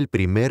fue el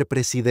primer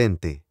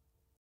presidente?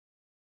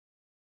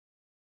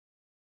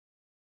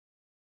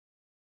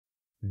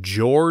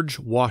 George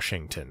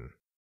Washington.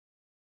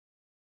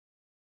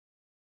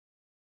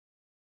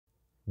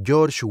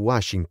 George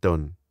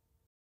Washington.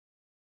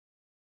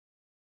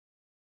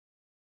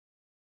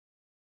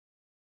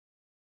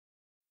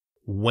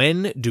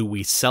 When do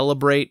we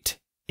celebrate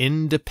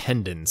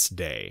Independence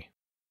Day?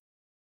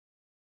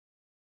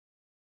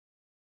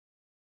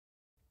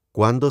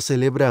 ¿Cuándo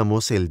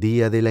celebramos el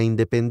Día de la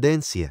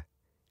Independencia?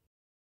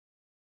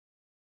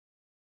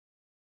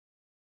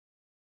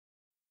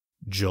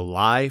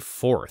 July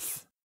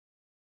 4th.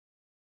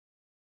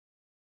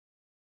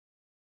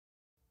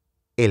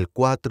 El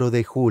 4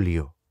 de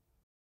julio.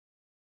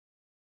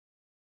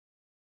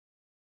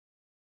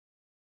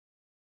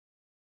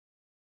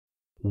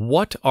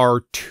 What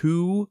are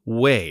two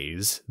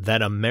ways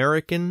that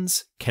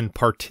Americans can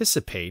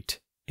participate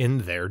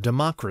in their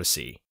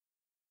democracy?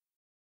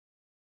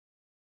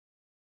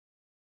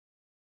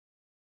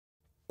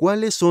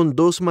 ¿Cuáles son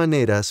dos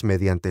maneras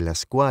mediante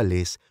las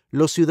cuales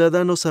los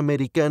ciudadanos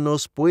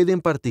americanos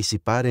pueden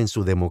participar en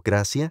su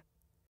democracia?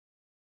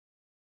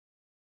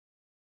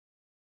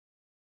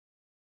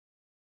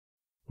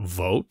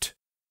 Vote.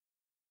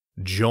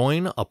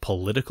 Join a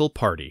political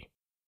party.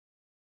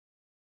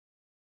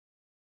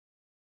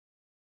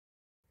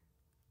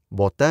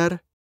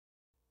 votar,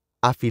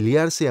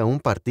 afiliarse a un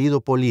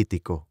partido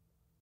político.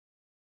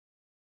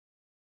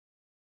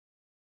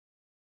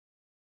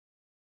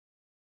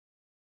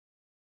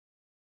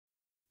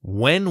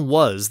 When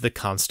was the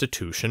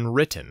Constitution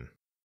written?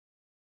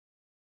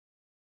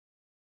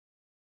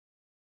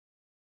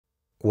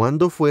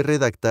 ¿Cuándo fue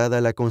redactada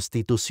la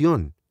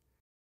Constitución?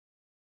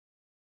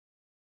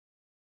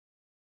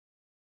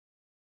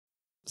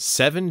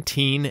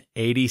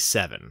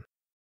 1787.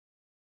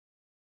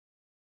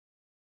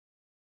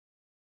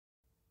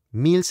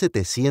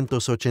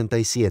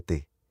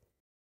 1787.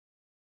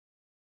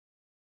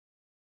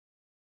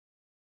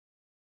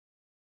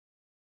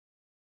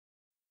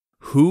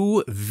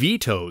 Who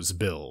vetoes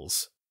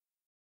bills?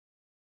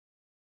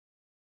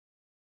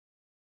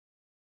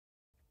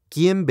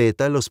 ¿Quién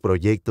veta los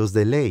proyectos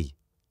de ley?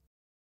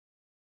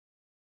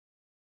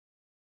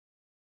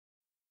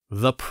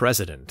 The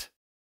President.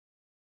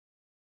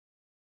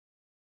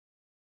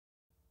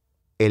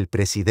 El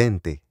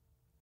presidente.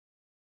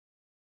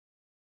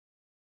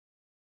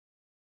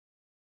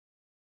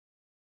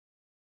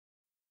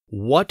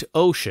 What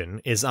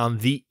ocean is on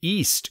the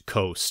east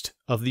coast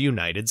of the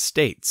United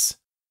States?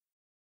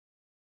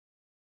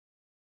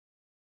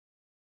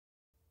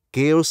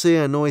 ¿Qué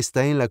océano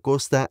está en la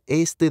costa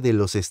este de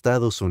los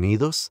Estados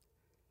Unidos?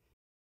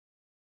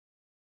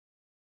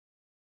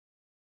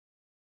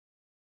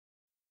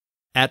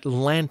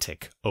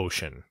 Atlantic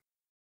Ocean.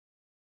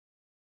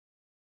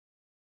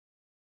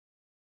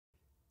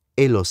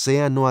 El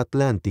océano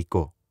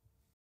Atlántico.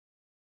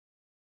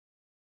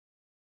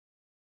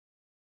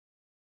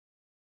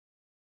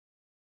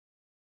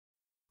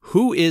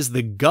 Who is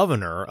the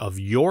governor of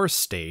your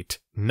state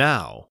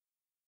now?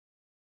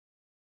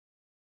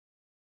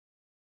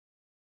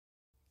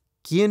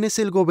 ¿Quién es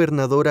el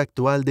gobernador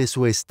actual de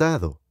su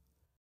estado?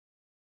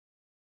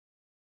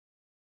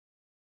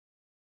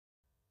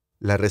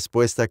 La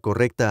respuesta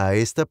correcta a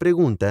esta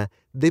pregunta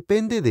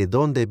depende de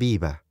dónde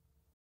viva.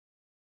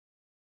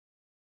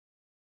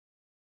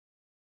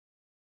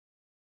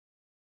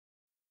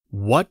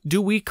 What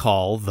do we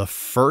call the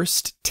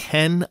first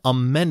 10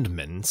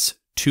 amendments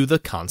to the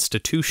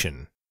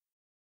Constitution?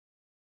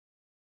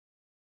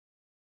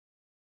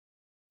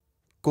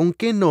 ¿Con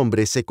qué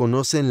nombre se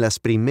conocen las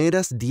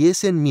primeras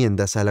 10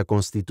 enmiendas a la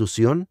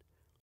Constitución?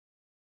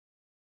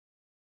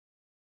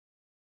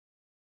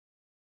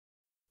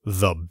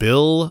 The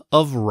Bill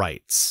of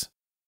Rights.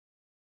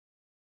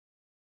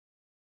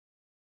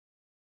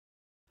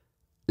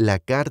 La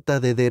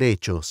Carta de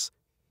Derechos.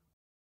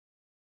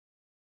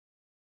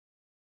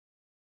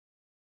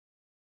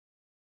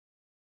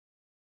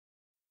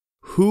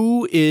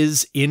 Who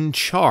is in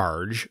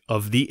charge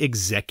of the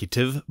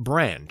executive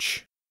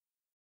branch?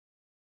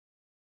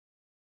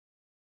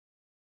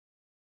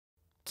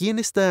 ¿Quién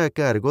está a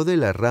cargo de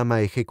la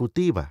rama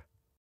ejecutiva?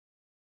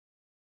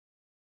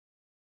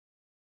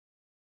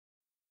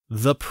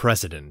 The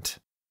President.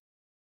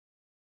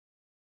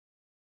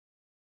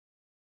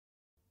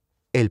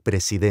 El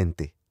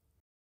presidente.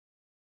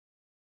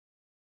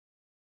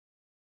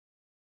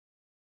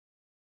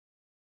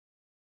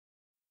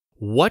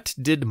 What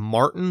did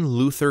Martin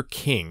Luther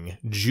King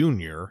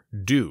Jr.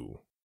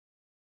 do?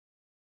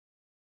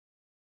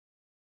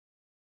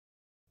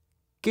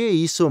 ¿Qué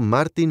hizo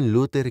Martin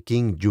Luther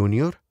King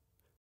Jr.?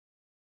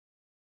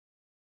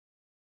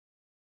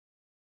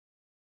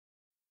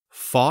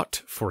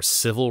 Fought for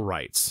civil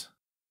rights.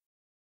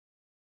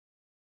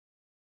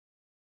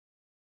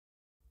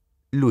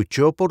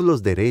 Luchó por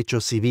los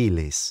derechos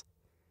civiles.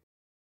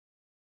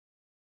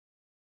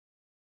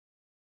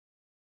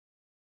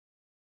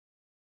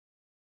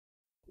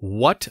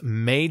 What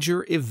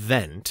major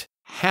event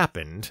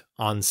happened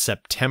on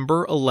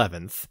September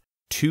 11th,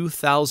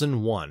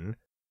 2001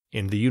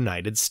 in the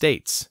United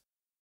States?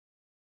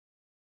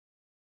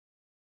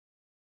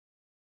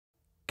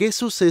 ¿Qué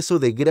suceso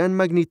de gran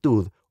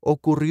magnitud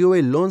ocurrió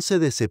el 11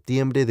 de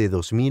septiembre de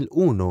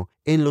 2001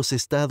 en los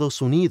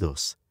Estados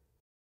Unidos?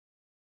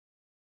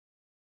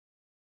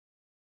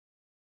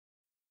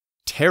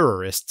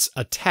 Terrorists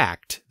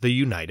attacked the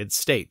United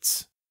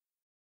States.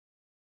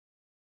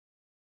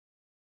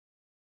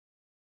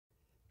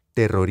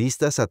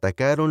 Terroristas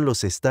atacaron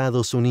los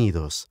Estados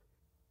Unidos.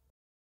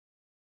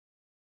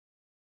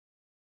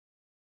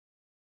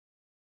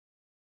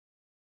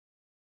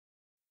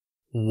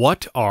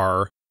 What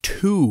are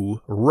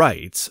two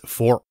rights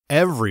for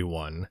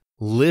everyone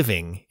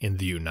living in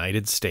the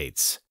United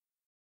States?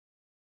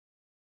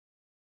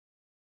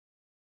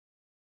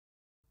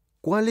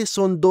 ¿Cuáles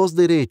son dos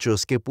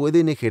derechos que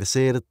pueden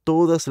ejercer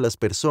todas las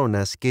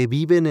personas que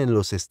viven en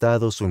los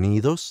Estados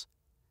Unidos?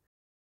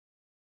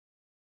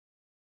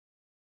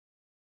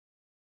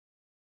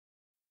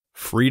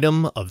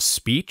 Freedom of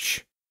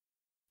speech,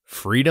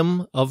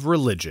 freedom of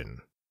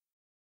religion.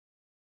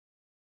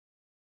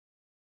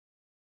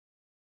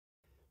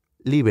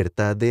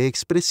 Libertad de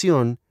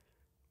expresión,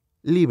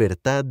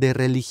 libertad de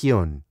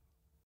religión.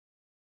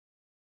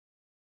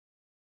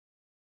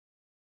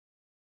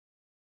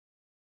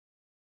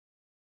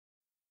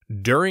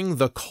 During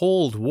the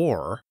Cold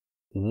War,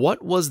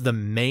 What was the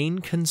main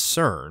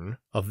concern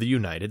of the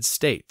United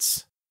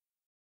States?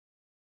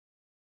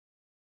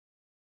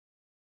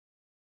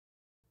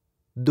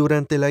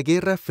 Durante la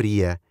Guerra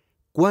Fría,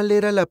 ¿cuál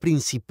era la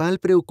principal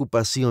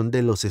preocupación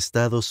de los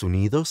Estados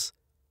Unidos?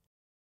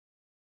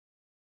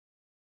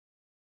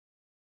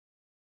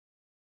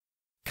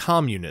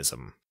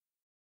 Communism.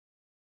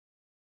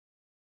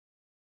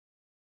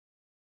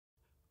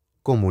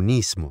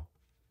 Comunismo.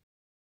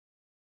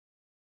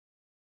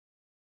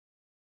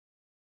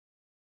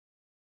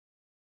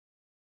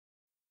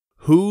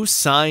 Who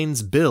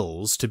signs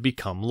bills to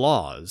become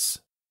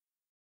laws?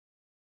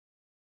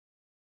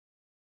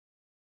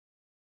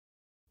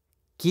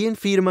 ¿Quién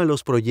firma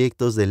los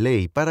proyectos de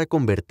ley para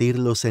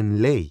convertirlos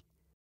en ley?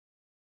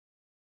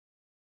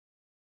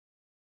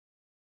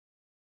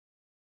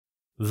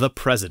 The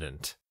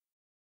President.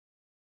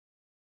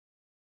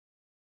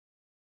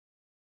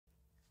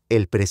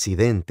 El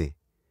presidente.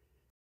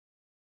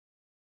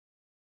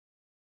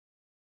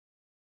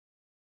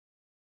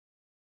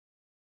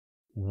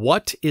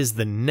 What is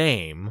the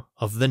name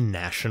of the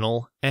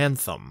national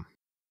anthem?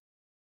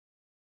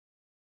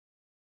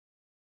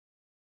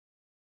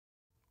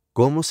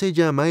 ¿Cómo se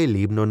llama el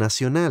himno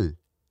nacional?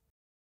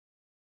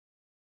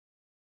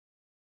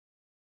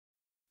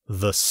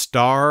 The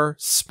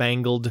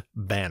Star-Spangled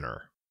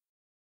Banner.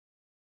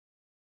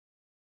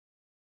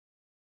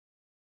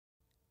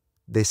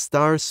 The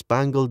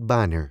Star-Spangled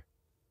Banner.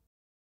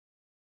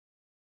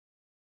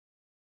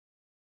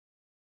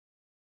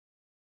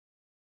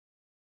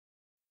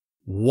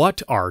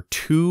 What are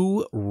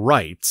two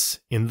rights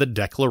in the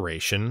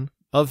Declaration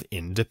of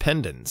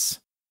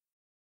Independence?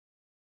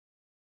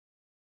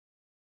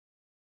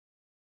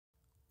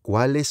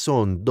 ¿Cuáles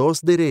son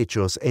dos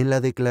derechos en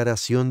la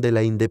Declaración de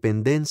la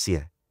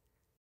Independencia?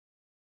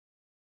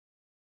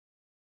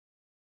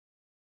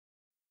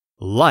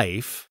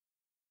 Life,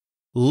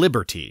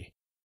 liberty.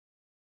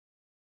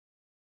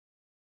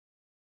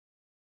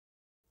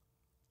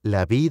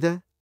 La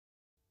vida,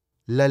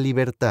 la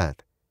libertad.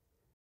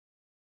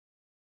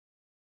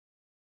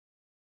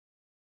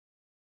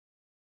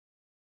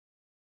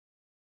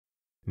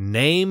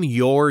 Name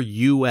your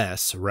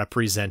U.S.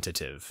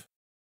 representative.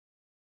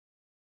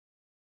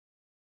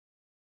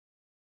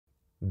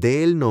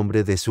 Dé el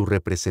nombre de su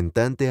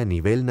representante a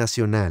nivel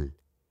nacional.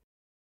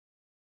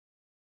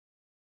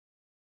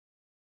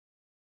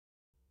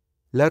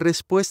 La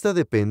respuesta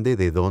depende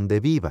de dónde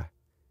viva.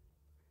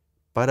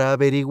 Para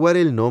averiguar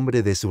el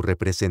nombre de su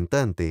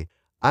representante,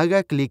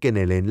 haga clic en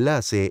el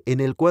enlace en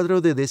el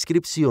cuadro de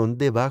descripción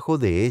debajo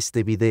de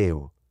este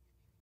video.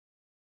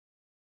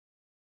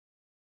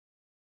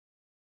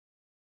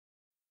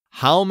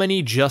 How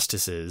many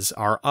justices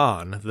are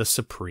on the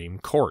Supreme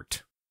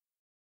Court?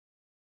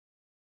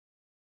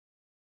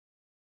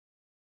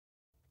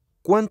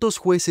 ¿Cuántos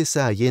jueces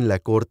hay en la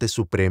Corte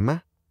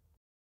Suprema?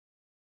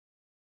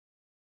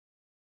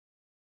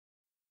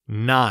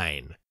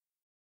 9.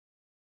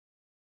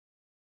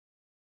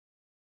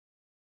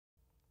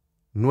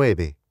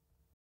 9.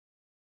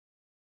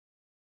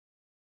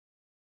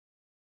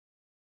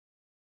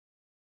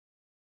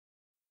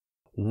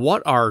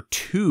 What are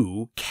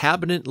two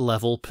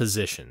cabinet-level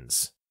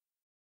positions?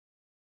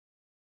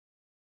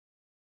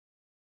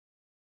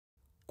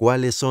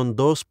 ¿Cuáles son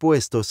dos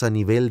puestos a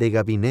nivel de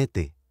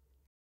gabinete?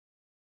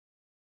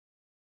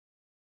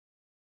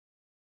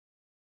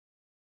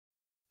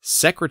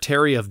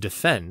 Secretary of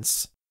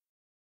Defense,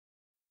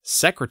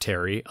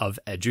 Secretary of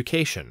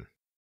Education.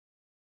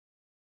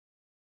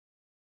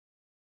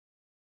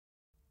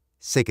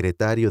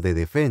 Secretario de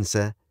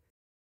Defensa,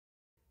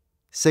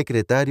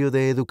 Secretario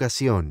de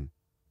Educación.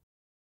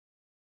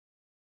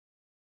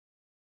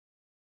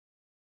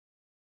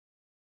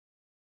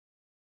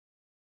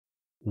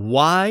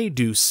 Why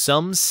do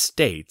some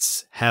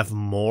states have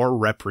more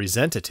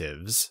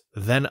representatives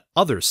than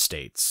other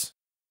states?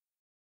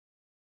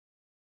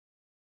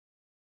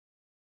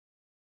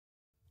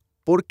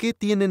 ¿Por qué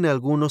tienen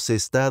algunos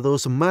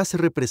estados más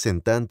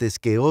representantes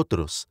que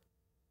otros?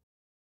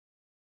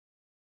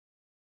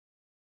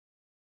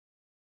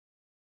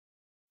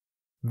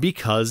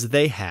 Because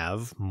they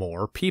have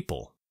more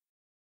people.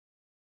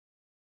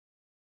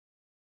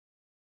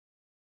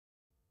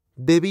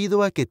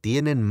 Debido a que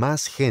tienen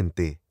más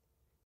gente.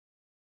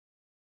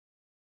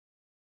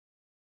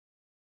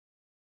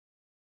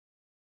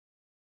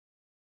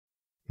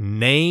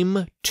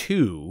 Name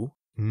two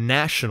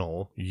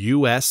national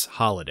U.S.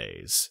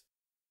 holidays.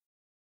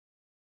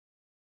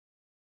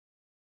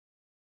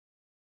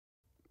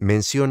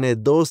 Mencione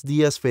dos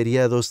días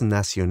feriados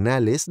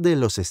nacionales de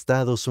los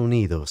Estados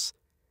Unidos.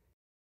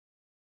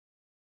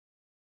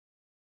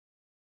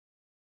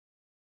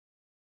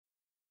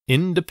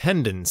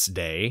 Independence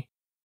Day,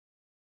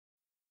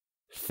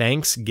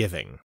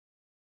 Thanksgiving.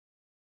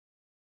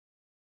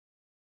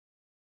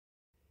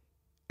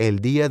 El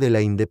Día de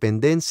la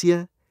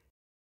Independencia,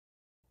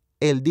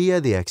 el Día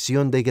de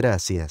Acción de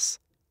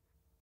Gracias.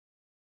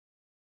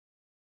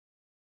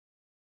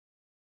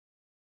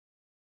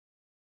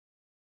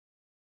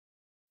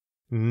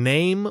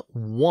 Name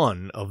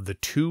one of the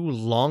two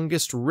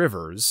longest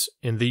rivers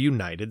in the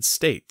United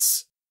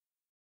States.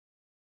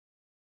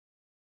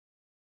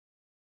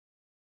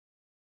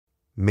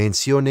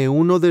 Mencione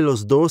uno de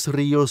los dos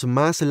ríos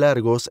más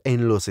largos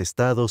en los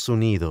Estados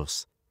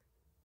Unidos.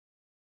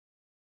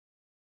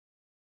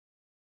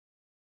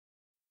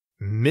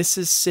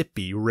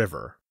 Mississippi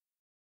River.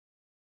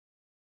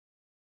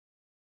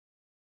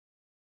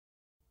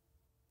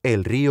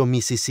 El río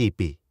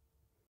Mississippi.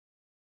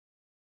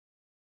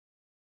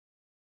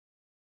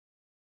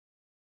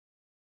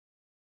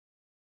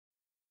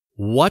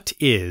 What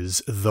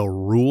is the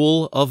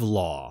rule of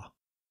law?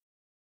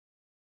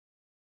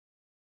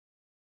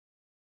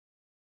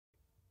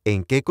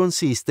 ¿En qué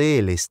consiste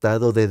el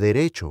Estado de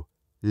Derecho,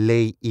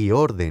 ley y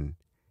orden?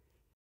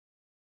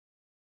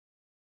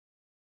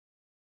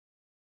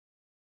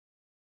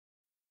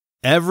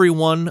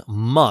 Everyone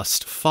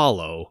must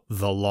follow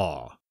the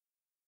law.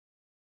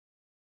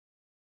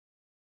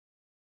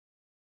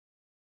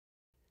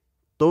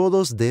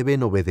 Todos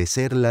deben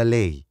obedecer la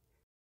ley.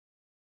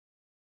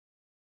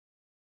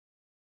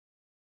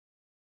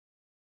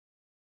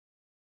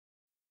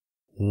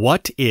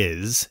 What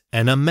is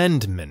an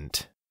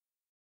amendment?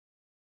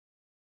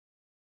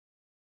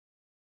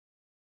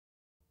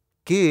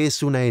 ¿Qué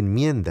es una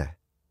enmienda?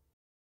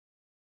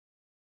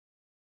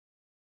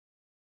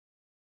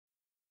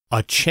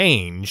 A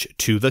change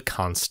to the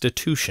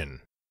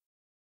Constitution.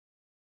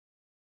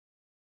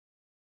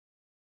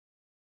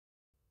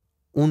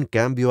 Un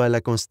cambio a la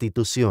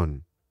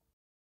Constitución.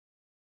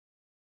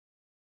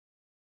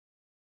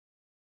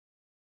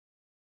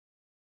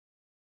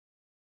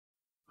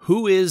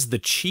 Who is the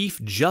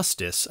Chief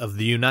Justice of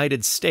the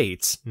United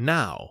States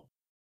now?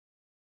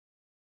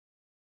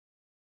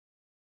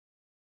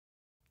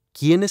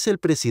 ¿Quién es el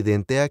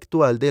presidente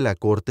actual de la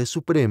Corte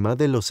Suprema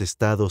de los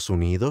Estados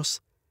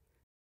Unidos?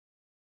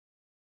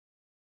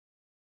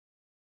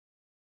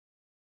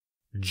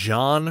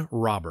 John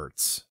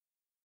Roberts.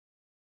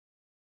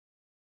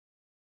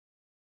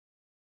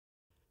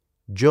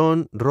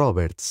 John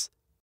Roberts.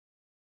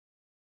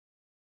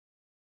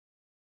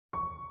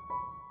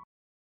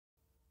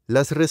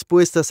 Las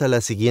respuestas a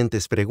las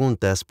siguientes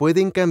preguntas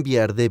pueden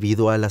cambiar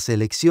debido a las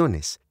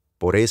elecciones.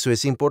 Por eso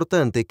es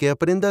importante que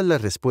aprendas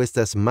las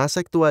respuestas más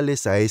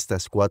actuales a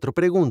estas 4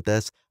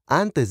 preguntas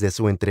antes de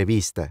su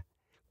entrevista.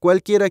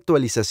 Cualquier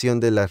actualización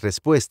de las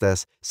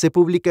respuestas se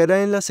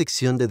publicará en la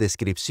sección de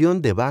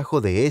descripción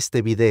debajo de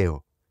este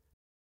video.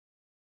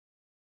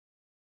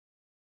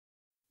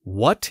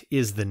 What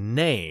is the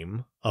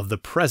name of the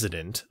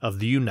President of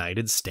the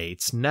United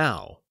States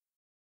now?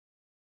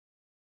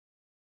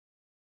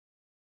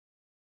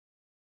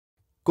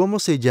 ¿Cómo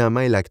se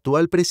llama el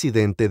actual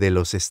presidente de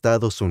los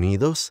Estados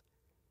Unidos?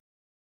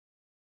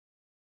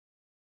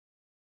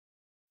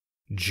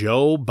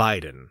 Joe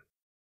Biden.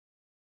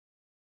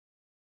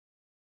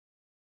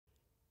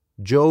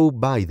 Joe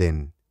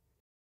Biden.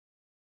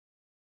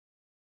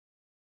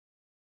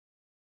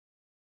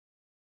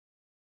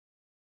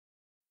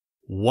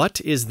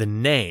 What is the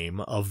name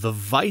of the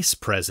Vice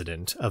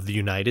President of the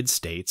United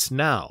States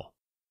now?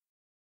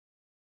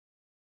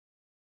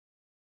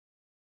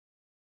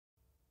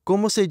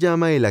 ¿Cómo se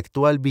llama el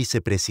actual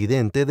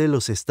vicepresidente de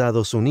los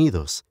Estados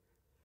Unidos?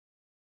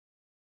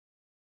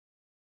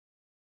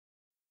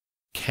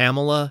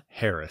 Kamala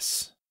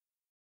Harris.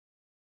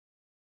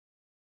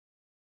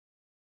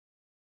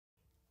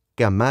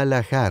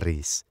 Kamala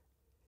Harris.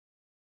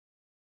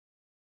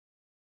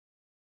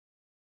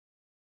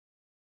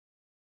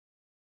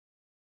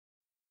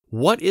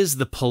 What is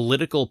the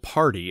political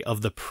party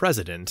of the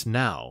president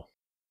now?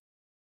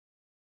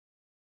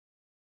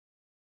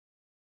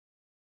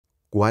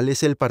 ¿Cuál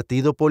es el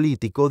partido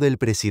político del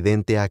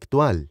presidente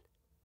actual?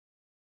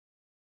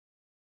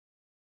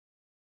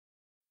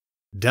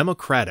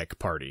 Democratic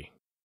Party.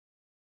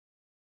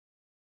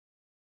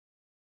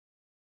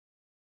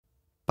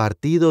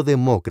 Partido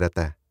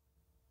Demócrata.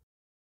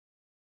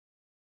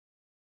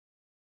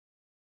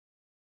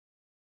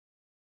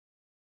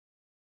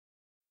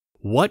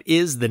 What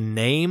is the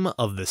name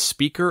of the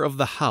Speaker of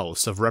the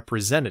House of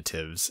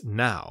Representatives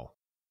now?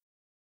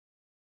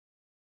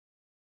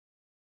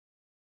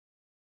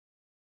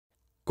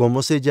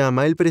 ¿Cómo se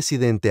llama el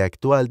presidente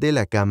actual de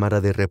la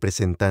Cámara de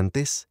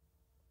Representantes?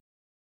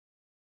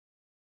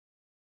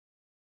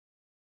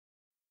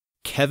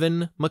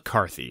 Kevin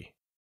McCarthy.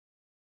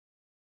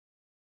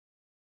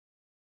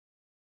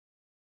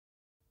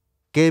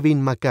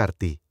 Kevin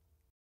McCarthy.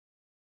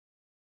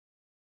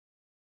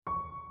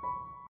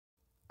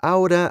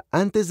 Ahora,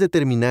 antes de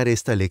terminar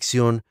esta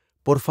lección,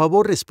 por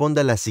favor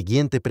responda la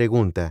siguiente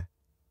pregunta.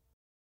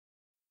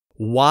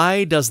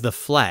 Why does the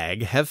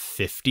flag have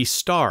 50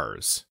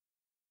 stars?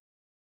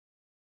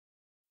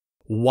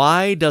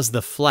 Why does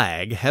the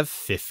flag have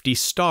 50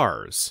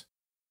 stars?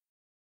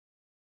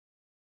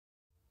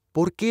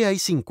 ¿Por qué hay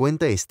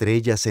 50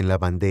 estrellas en la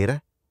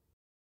bandera?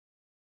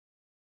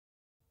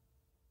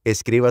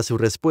 Escriba su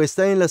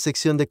respuesta en la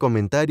sección de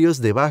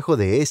comentarios debajo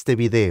de este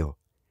video.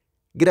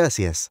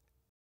 Gracias.